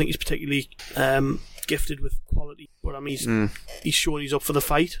don't think he's particularly gifted with quality, but I mean he's shown he's up for the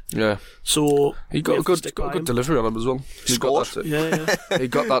fight. Yeah. So he got a good delivery on him as well. He scored. He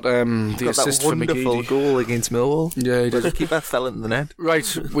got that the assist for McGeady. Wonderful goal against Millwall. Yeah, he did. The keeper fell into the net.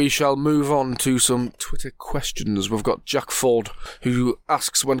 Right, we shall move on to some Twitter questions. We've got Jack Ford, who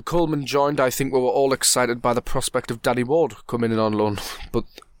asks, when Coleman joined, I think we were all excited by the prospect of Danny Ward coming in on loan, but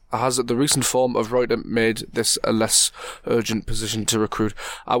has the recent form of Reuter made this a less urgent position to recruit?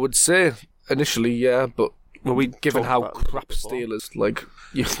 I would say initially, yeah, but given how crap Steelers,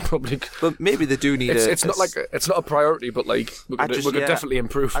 you probably. But maybe they do need. It's not a priority, but we could definitely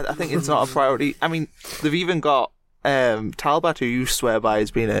improve. I think it's not a priority. I mean, they've even got Talbot, who you swear by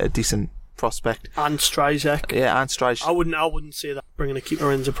as being a decent prospect, and Stryjek. Yeah, and Stryjek. I wouldn't say that bringing a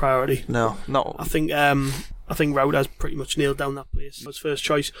keeper in is a priority. No. I think Rauter's pretty much nailed down that place as first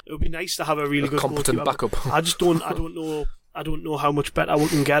choice. It would be nice to have a really good competent backup. I don't know how much better we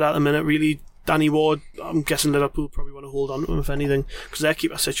can get at the minute. Really, Danny Ward. I'm guessing Liverpool probably want to hold on to him if anything, because their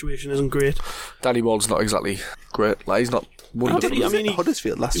keeper situation isn't great. Danny Ward's not exactly great. He's not wonderful. He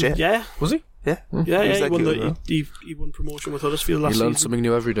Huddersfield last year. Yeah, was he? Yeah. He won promotion with Huddersfield last season. You learn something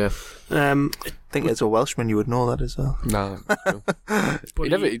new every day. I think as a Welshman you would know that as well. No. He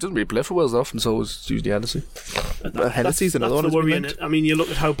doesn't really play for Wales often, so it's usually Hennessy. Hennessy's another one. That's the worry in it. I mean, you look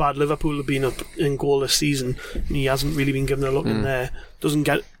at how bad Liverpool have been up in goal this season, and he hasn't really been given a look in there. Didn't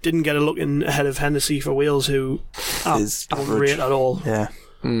get a look in ahead of Hennessy for Wales, who don't rate at all. Yeah.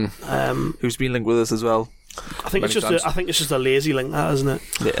 Who's been linked with us as well. I think it's just a lazy link, that, isn't it?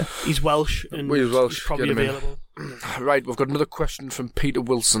 Yeah. He's Welsh and he's probably available. Right, we've got another question from Peter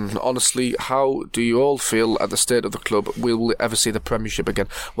Wilson. Honestly, how do you all feel at the state of the club? Will we ever see the Premiership again?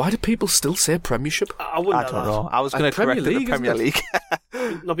 Why do people still say Premiership? I don't know. I was going to correct the Premier League.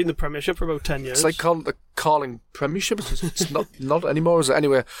 Not been the Premiership for about 10 years. It's like calling Premiership. It's not anymore, is it?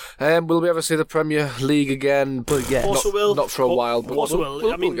 Anyway, will we ever see the Premier League again? But yeah, not for a while. But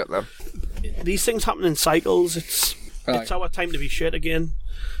we'll get there. These things happen in cycles. It's our time to be shit again.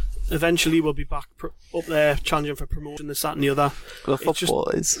 Eventually we'll be back up there challenging for promotion, this, that and the other. Well, football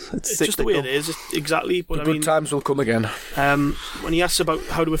it's just the way it is. Exactly. But good times will come again. When he asks about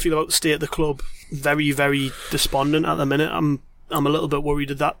how do we feel about the state of the club, very, very despondent at the minute. I'm a little bit worried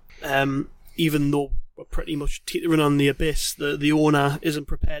at that. Even though we're pretty much teetering on the abyss, the owner isn't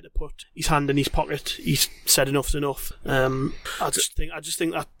prepared to put his hand in his pocket. He's said enough's enough. I just think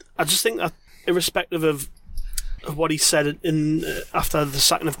that I just think that irrespective of what he said in after the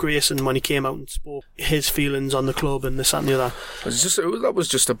sacking of Grayson, when he came out and spoke his feelings on the club and this, that and the other. That was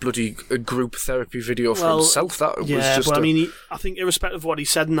just a bloody group therapy video for himself. I think irrespective of what he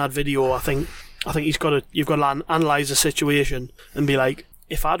said in that video, I think you've got to analyse the situation and be like,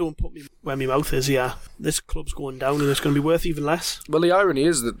 if I don't put me where my mouth is here, this club's going down and it's going to be worth even less. Well, the irony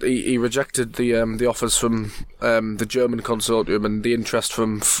is that he rejected the offers from the German consortium and the interest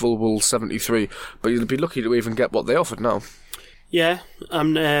from Fullwool 73, but he'd be lucky to even get what they offered now. Yeah,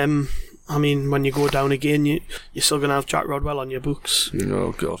 and I mean, when you go down again, you're still going to have Jack Rodwell on your books.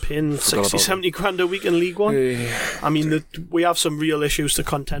 Oh, God. Paying 60, 70 grand a week in League One. Yeah. I mean, we have some real issues to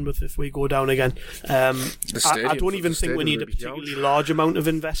contend with if we go down again. I don't even think we need a particularly large amount of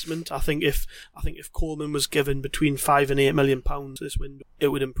investment. I think if Coleman was given between £5 and £8 million this window, it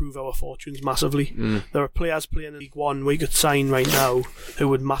would improve our fortunes massively. There are players playing in League One we could sign right now who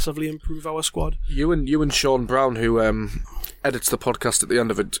would massively improve our squad. You and Sean Brown, who edits the podcast at the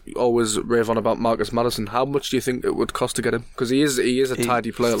end of it, always rave on about Marcus Maddison. How much do you think it would cost to get him? Because he is a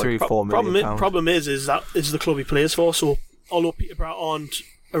tidy player. £3-4 million. Problem is that is the club he plays for. So although Peterborough aren't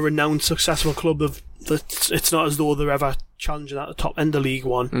a renowned successful club, it's not as though they're ever challenging at the top end of League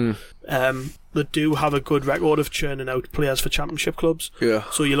One. They do have a good record of churning out players for Championship clubs. Yeah.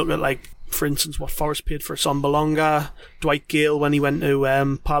 So you look at, for instance, what Forest paid for Sombalonga, Dwight Gale when he went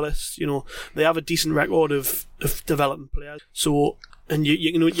to Palace. They have a decent record of developing players. So, and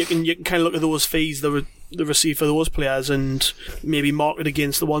you can kind of look at those fees they receive for those players and maybe market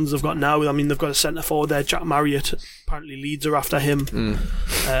against the ones they've got now. I mean, they've got a centre forward there, Jack Marriott. Apparently, Leeds are after him.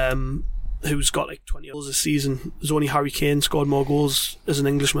 Who's got 20 goals this season. There's only Harry Kane scored more goals as an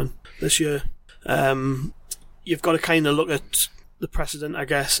Englishman this year. You've got to kind of look at the precedent, I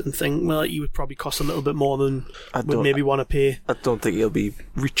guess, and think, well, he would probably cost a little bit more than we'd maybe want to pay. I don't think he'll be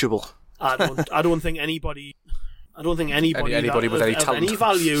reachable. I don't think anybody with any talent, any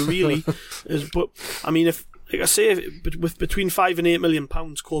value really is. But I mean, if like I say, with between £5 and £8 million,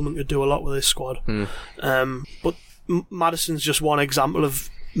 Coleman could do a lot with this squad. But Maddison's just one example of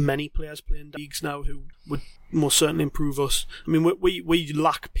many players playing leagues now who would most certainly improve us. I mean, we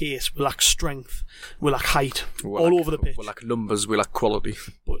lack pace, we lack strength, we lack height, all over the pitch. We lack numbers, we lack quality.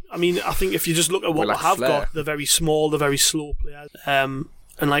 But I mean, I think if you just look at what we have got, they're very small, they're very slow players.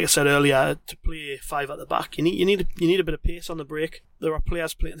 And like I said earlier, to play 5 at the back, you need a bit of pace on the break. There are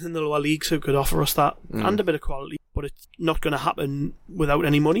players playing in the lower leagues who could offer us that and a bit of quality, but it's not going to happen without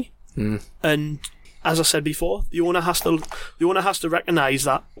any money. And as I said before, the owner has to recognise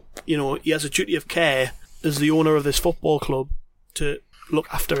that he has a duty of care as the owner of this football club to look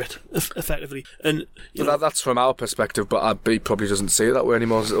after it effectively. And that's from our perspective, but he probably doesn't see it that way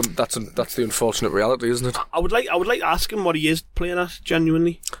anymore. That's the unfortunate reality, isn't it? I would like to ask him what he is playing at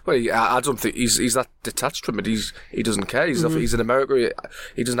genuinely. Well, I don't think he's that detached from it. He doesn't care. He's in America.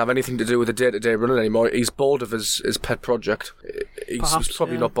 He doesn't have anything to do with the day-to-day running anymore. He's bored of his pet project. He's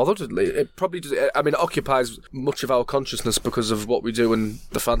probably not bothered. It probably does, I mean, it occupies much of our consciousness because of what we do and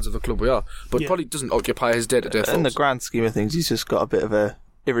the fans of the club we are, but probably doesn't occupy his day-to-day thoughts. In the grand scheme of things, he's just got a bit of a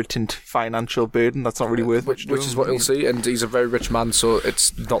irritant financial burden that's not really worth which is what he'll see, and he's a very rich man, so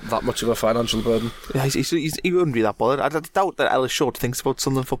it's not that much of a financial burden. Yeah, he wouldn't be that bothered. I doubt that Ellis Short thinks about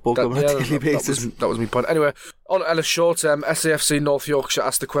Sunderland Football Club on a daily basis. That was my point. Anyway, on Ellis Short, SAFC North Yorkshire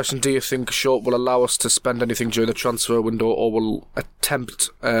asked the question, do you think Short will allow us to spend anything during the transfer window, or will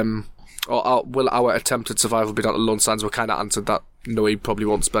our attempted survival be down to loan signs? We kind of answered that. No, he probably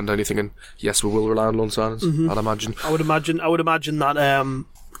won't spend anything, and yes, we will rely on loan signings. I'd imagine. I would imagine that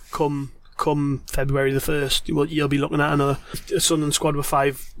come February the 1st, you'll be looking at a Sunderland squad with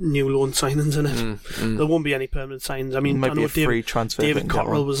 5 new loan signings in it. There won't be any permanent signings. I mean, I know David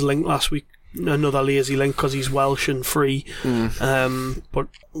Cotterill was linked last week. Another lazy link because he's Welsh and free. But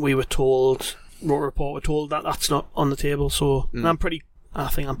we were told, Rotor Report were told that that's not on the table. So I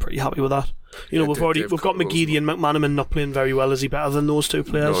think I'm pretty happy with that. We've got McGeady and McManaman not playing very well. Is he better than those two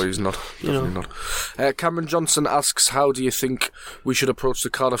players? No, he's not. Definitely not. Cameron Johnson asks, how do you think we should approach the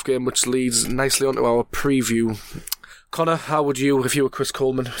Cardiff game, which leads nicely onto our preview. Connor, how would you, if you were Chris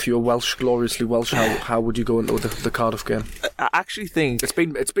Coleman, if you were Welsh, gloriously Welsh, how would you go into the Cardiff game? I actually think it's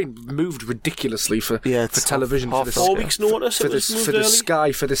been moved ridiculously for television. For 4 weeks' notice. For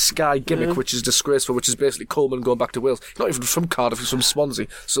the Sky gimmick, which is disgraceful, which is basically Coleman going back to Wales. Not even from Cardiff, he's from Swansea.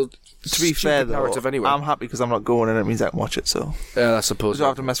 So to be fair, though, anyway. I'm happy because I'm not going, and it means I can watch it. So yeah, I suppose. You don't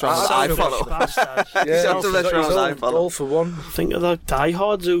have to mess around with iFollow. All for one. Think of the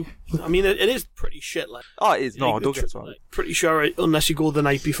diehards who I mean, it is pretty shit. Like, Oh, it is. No, don't get us wrong. pretty sure, unless you go the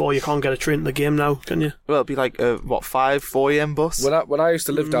night before, you can't get a train to the game now, can you? Well, it'll be like a 4 a.m. bus. When I used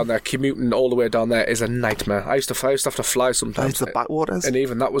to live down there, commuting all the way down there is a nightmare. I used to have to fly sometimes. It's the backwaters. And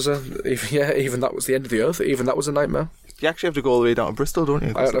even that was even that was the end of the earth. Even that was a nightmare. You actually have to go all the way down to Bristol, don't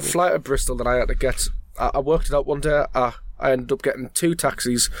you? I had to fly to Bristol, then I had to get. I worked it out one day. I ended up getting 2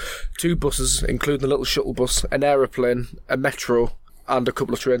 taxis, 2 buses, including the little shuttle bus, an aeroplane, a metro, and a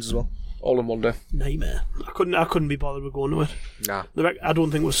couple of trains as well, all in one day. Nightmare. I couldn't be bothered with going to it. Nah. I don't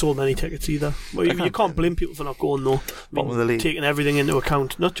think we've sold many tickets either. Well, you can't blame people for not going though. Bottom of the league. Taking everything into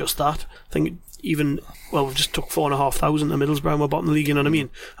account. Not just that. I think we've just took 4,500 to Middlesbrough and we're bottom of the league, you know what I mean?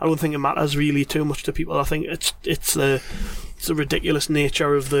 I don't think it matters really too much to people. I think it's the ridiculous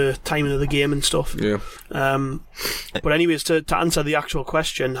nature of the timing of the game and stuff. Yeah. But anyways, to answer the actual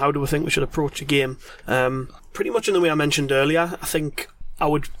question, how do we think we should approach a game? Pretty much in the way I mentioned earlier. I think I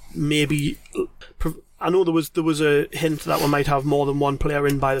would maybe. I know there was a hint that we might have more than one player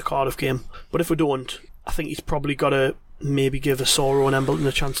in by the Cardiff game, but if we don't, I think he's probably got to maybe give Asoro and Embleton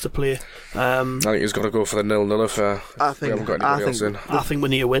a chance to play. I think he's got to go for the 0-0 if we haven't got anybody else in. I think we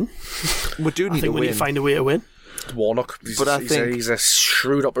need to win. We do need to win. We need to find a way to win. Warnock, he's a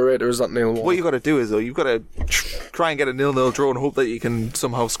shrewd operator, is that Neil Warnock? What you've got to do is, though, you've got to try and get a 0-0 draw and hope that you can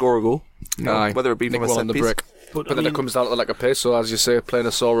somehow score a goal. Whether it be from a set piece. But then it comes down to the pace, so as you say, playing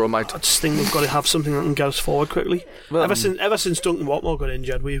Asoro might. I just think we've got to have something that can get us forward quickly. Well, ever since Duncan Watmore got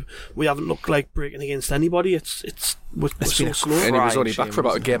injured, we haven't looked like breaking against anybody. We're so slow. And he was only back for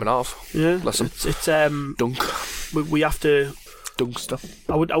about a game and a half. Yeah, bless him. It's Dunk. We have to. Dunkster.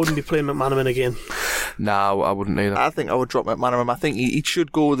 I wouldn't be playing McManaman again. No, I wouldn't either. I think I would drop McManaman. I think he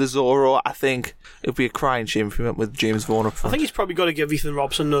should go with Asoro. I think it would be a crying shame if he went with James Vaughan up front. I think he's probably got to give Ethan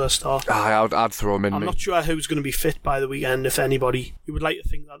Robson another start. I'd throw him in. I'm not sure who's going to be fit by the weekend, if anybody. You would like to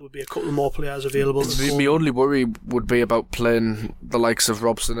think that there would be a couple more players available. My only worry would be about playing the likes of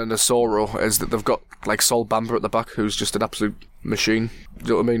Robson and Asoro is that they've got Sol Bamba at the back, who's just an absolute machine. Do you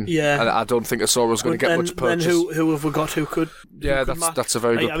know what I mean? Yeah. And I don't think Asoro's going to get much purchase. Then who have we got who could? Yeah, that's a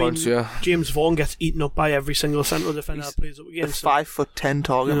very good point. Yeah, James Vaughan gets eaten up by every single central defender that plays up against. 5'10"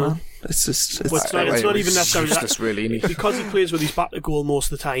 target man. It's not even necessarily that. Really because he plays with his back to goal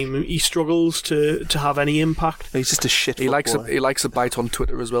most of the time. He struggles to have any impact. He's just a shit. He likes a bite on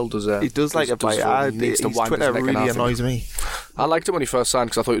Twitter as well. He does like a bite. His Twitter really annoys me. I liked it when he first signed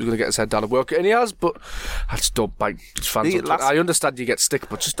because I thought he was going to get his head down and work, and he has. But I just don't bite fans. I understand you get stick,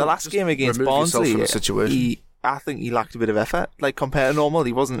 but just the last game against Barnsley, I think he lacked a bit of effort. Like compared to normal,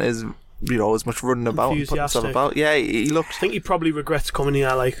 he wasn't as much running about and putting himself about. Yeah, he looked. I think he probably regrets coming here.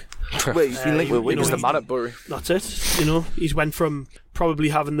 Well, he's been linked with Wigan. He's the man at Bury. That's it. He's went from probably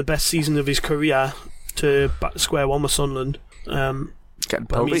having the best season of his career to back to square one with Sunderland.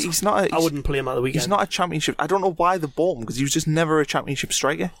 But he's not. I wouldn't play him at the weekend. He's not a championship. I don't know why they bought him because he was just never a championship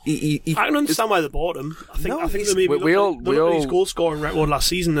striker. I can understand why they bought him. I think they maybe looked at his goal scoring record last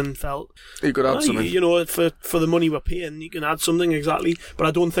season and felt he could add something. For the money we're paying, you can add something exactly. But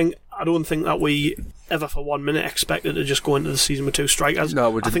I don't think that we ever for 1 minute expected to just go into the season with 2 strikers. No,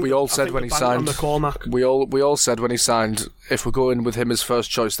 we did. We all said when he signed. We all said when he signed, if we're going with him as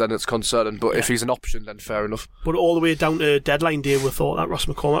first choice, then it's concerning. But if he's an option, then fair enough. But all the way down to deadline day, we thought that Ross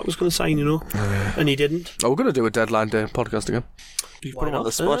McCormack was going to sign, and he didn't. Oh, we're going to do a deadline day podcast again. You put him on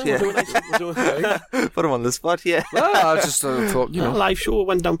the spot here. Put him on the spot here. I just thought, live show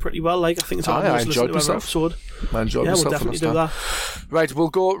went down pretty well. I think it's I enjoyed myself. I enjoyed myself. We'll definitely do that. Right, we'll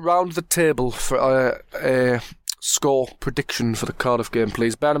go round the table for a score prediction for the Cardiff game,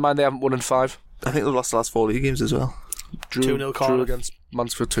 please. Bear in mind they haven't won in 5. I think they've lost the last 4 league games as well. 2-0 Cardiff against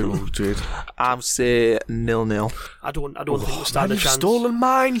Mansfield. 2-0. I'm say 0-0. I don't think we'll stand a chance. Stolen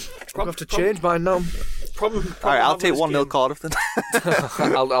mine. I have to change mine now. Alright, I'll take 1-0 Cardiff then.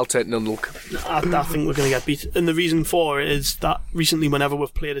 I'll take 0-0. I think we're going to get beat, and the reason for it is that recently, whenever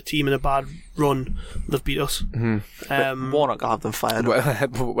we've played a team in a bad run, they've beat us. Warnock will have them fired.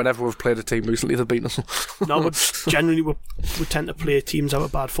 Whenever we've played a team recently, they've beaten us. No, but generally we tend to play teams out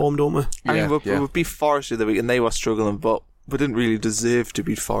of bad form, don't we? We beat Forest the other week, and they were struggling, but we didn't really deserve to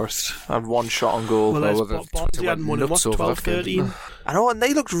beat Forest. I had 1 shot on goal. Barnsley hadn't won in 12-13. I know, and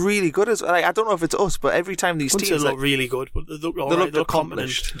they looked really good. I don't know if it's us, but every time these teams look really good, but they look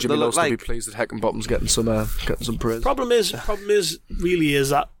accomplished. Jimmy Lowe's to be pleased that Heckingbottom's getting some praise. Problem is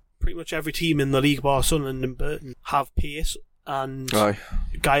that pretty much every team in the league, bar Sunderland and Burton, have pace and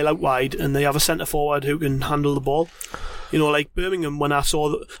guile out wide, and they have a centre forward who can handle the ball. You know, like Birmingham, when I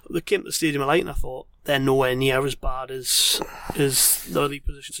saw they came to the Stadium of Light, and I thought they're nowhere near as bad as the league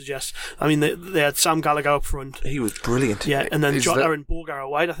position suggests. I mean, they had Sam Gallagher up front. He was brilliant. Yeah, and then Jota and Bogar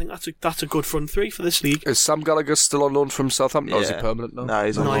wide. I think that's a good front three for this league. Is Sam Gallagher still on loan from Southampton, or is he permanent now? No,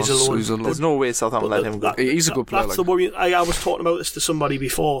 he's on loan. There's no way Southampton let him go. He's a good player. That's the worry. I was talking about this to somebody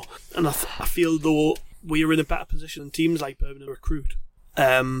before, and I feel though we are in a better position than teams like Birmingham to recruit.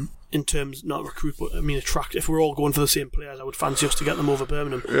 In terms, not recruit, but I mean attract. If we're all going for the same players, I would fancy us to get them over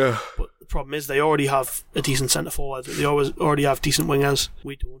Birmingham. Yeah. But the problem is they already have a decent centre forward. They already have decent wingers.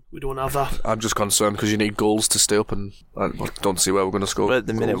 We don't have that. I'm just concerned because you need goals to stay up, and I don't see where we're going to score. But at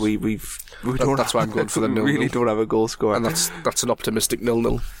the minute, we don't. That's why I'm going for the 0-0. We really don't have a goal scorer, and that's an optimistic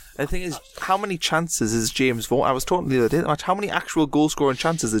 0-0. The thing is, how many chances is James Vaughan? I was talking the other day. How many actual goal scoring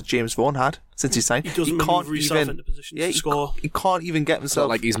chances has James Vaughan had since he signed? He doesn't move himself into position to score. He can't even get himself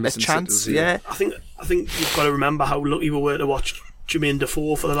like he's missing a chance. Sitters, yeah, I think you've got to remember how lucky we were to watch Jermaine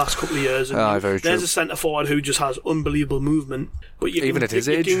Defoe for the last couple of years. And very there's true. a centre forward who just has unbelievable movement. But Even at his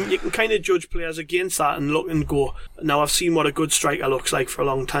age, you can kind of judge players against that and look and go, now I've seen what a good striker looks like for a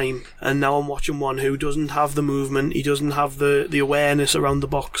long time, and now I'm watching one who doesn't have the movement, he doesn't have the awareness around the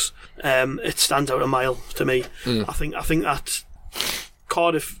box. It stands out a mile to me. I think that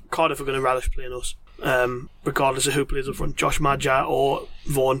Cardiff are going to relish playing us, regardless of who plays up front, Josh Maja or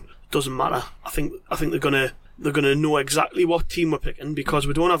Vaughan. Doesn't matter. I think they're going to know exactly what team we're picking because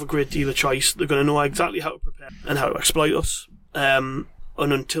we don't have a great deal of choice. They're going to know exactly how to prepare and how to exploit us. And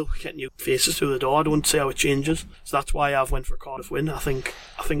until we get new faces through the door, I don't see how it changes. So that's why I've went for a Cardiff win. I think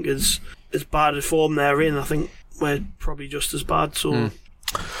as bad a form they're in, I think we're probably just as bad. So.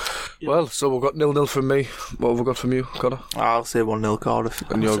 Well, so we've got 0-0 from me. What have we got from you, Connor? I'll say 1-0 Cardiff.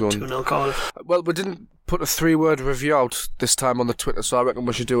 And you're going 2-0 Cardiff. Well, we didn't put a 3-word review out this time on the Twitter, so I reckon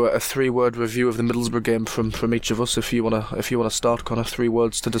we should do a 3-word review of the Middlesbrough game from each of us. If you wanna start, Connor, 3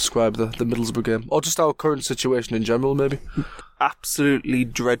 words to describe the Middlesbrough game, or just our current situation in general, maybe. Absolutely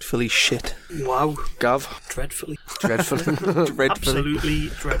dreadfully shit. Wow, Gav. Dreadfully. Absolutely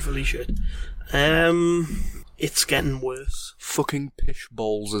dreadfully shit. It's getting worse. Fucking pish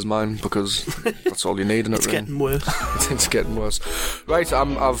balls is mine, because that's all you need, isn't it? It's getting worse. It's getting worse. Right,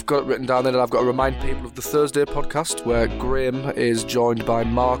 I've got it written down there, and I've got to remind people of the Thursday podcast, where Graham is joined by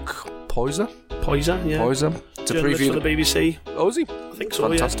Mark Poyser, to preview for the BBC. Oh, is he? I think so.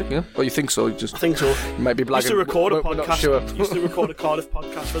 Fantastic, yeah. Well, you think so? I think so. You might be blagging. Used to record a we're not podcast. sure. Used to record a Cardiff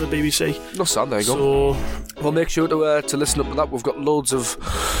podcast for the BBC. No sound. There you go. So, well, make sure to listen up to that. We've got loads of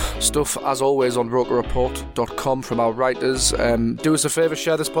stuff as always on rokerreport.com from our writers. Do us a favour,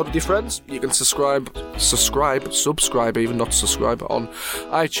 share this pod with your friends. You can subscribe even, not subscribe, on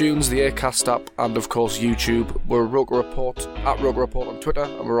iTunes, the Acast app, and of course YouTube. We're Roker Report at Roker Report on Twitter,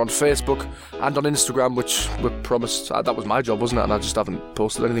 and we're on Facebook and on Instagram, which we promised. That was my job, wasn't it? And I just haven't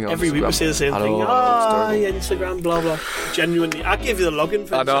posted anything on Every Instagram. week we say the same thing. Instagram, blah blah. Genuinely, I gave you the login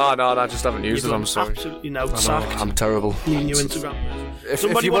for I know, I just haven't used it. I'm sorry. Absolutely now sacked. I'm terrible. Me and your Instagram.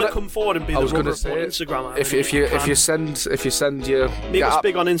 Somebody want to come forward and be the Roker Report Instagram. If you send your make us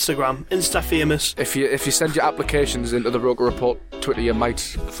big on Instagram, Insta famous. If you send your applications into the Roker Report Twitter, you might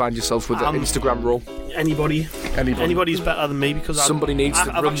find yourself with an Instagram role. Anybody's better than me because somebody needs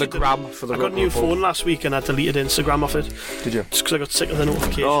to run the gram for the Roker Report. I got a new phone last week and I deleted Instagram off it. Did you? Just because I got sick of the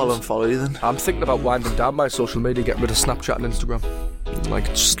notifications. I'll unfollow you then. I'm thinking about winding down my social media, getting rid of Snapchat and Instagram.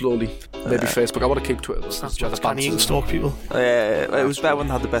 Like, slowly. Maybe Facebook. I want to keep Twitter. Snapchat's canny, you can stalk people. It was better when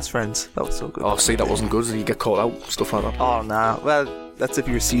they had the best friends. That was so good. Oh, see, that wasn't good. You get caught out, stuff like that. Oh, nah. Well, that's if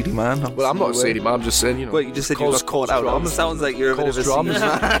you're a seedy man. Well, I'm not a seedy man. I'm just saying, you know. Well, you just said you got caught out. It sounds like you're a bit of a seedy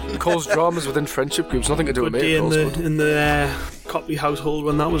man. Cause dramas within friendship groups. Nothing to do with me. In the Copley household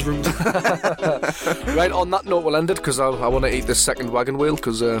when that was rumored. Right, on that note, we'll end it because I want to eat this second wagon wheel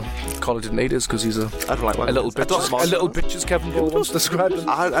because Connor didn't eat his because he's a little bitch, as Kevin Ball once described him.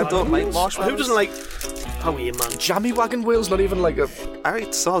 I don't like marshmallows. Who doesn't like... How are you, man? Jammy wagon wheels, not even like a...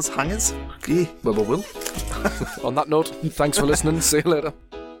 Alright, saws hangers. Yeah. Well, we will. On that note, thanks for listening. See you later.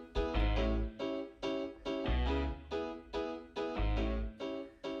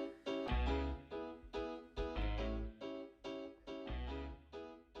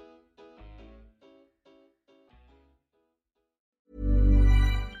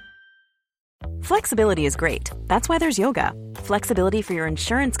 Flexibility is great. That's why there's yoga. Flexibility for your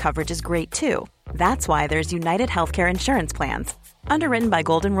insurance coverage is great too. That's why there's United Healthcare Insurance Plans. Underwritten by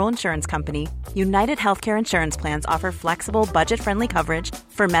Golden Rule Insurance Company, United Healthcare Insurance Plans offer flexible, budget-friendly coverage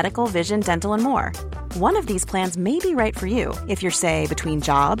for medical, vision, dental, and more. One of these plans may be right for you if you're, say, between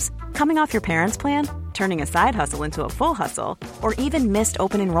jobs, coming off your parents' plan, turning a side hustle into a full hustle, or even missed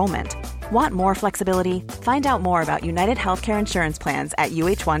open enrollment. Want more flexibility? Find out more about United Healthcare Insurance Plans at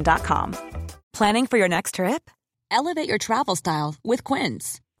uh1.com. Planning for your next trip? Elevate your travel style with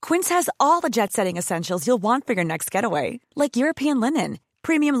Quince. Quince has all the jet-setting essentials you'll want for your next getaway, like European linen,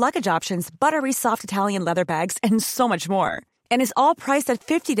 premium luggage options, buttery soft Italian leather bags, and so much more. And is all priced at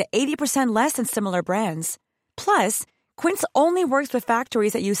 50 to 80% less than similar brands. Plus, Quince only works with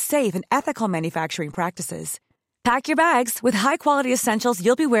factories that use safe and ethical manufacturing practices. Pack your bags with high-quality essentials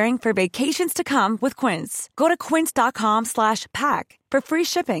you'll be wearing for vacations to come with Quince. Go to quince.com/pack for free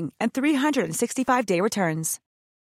shipping and 365-day returns.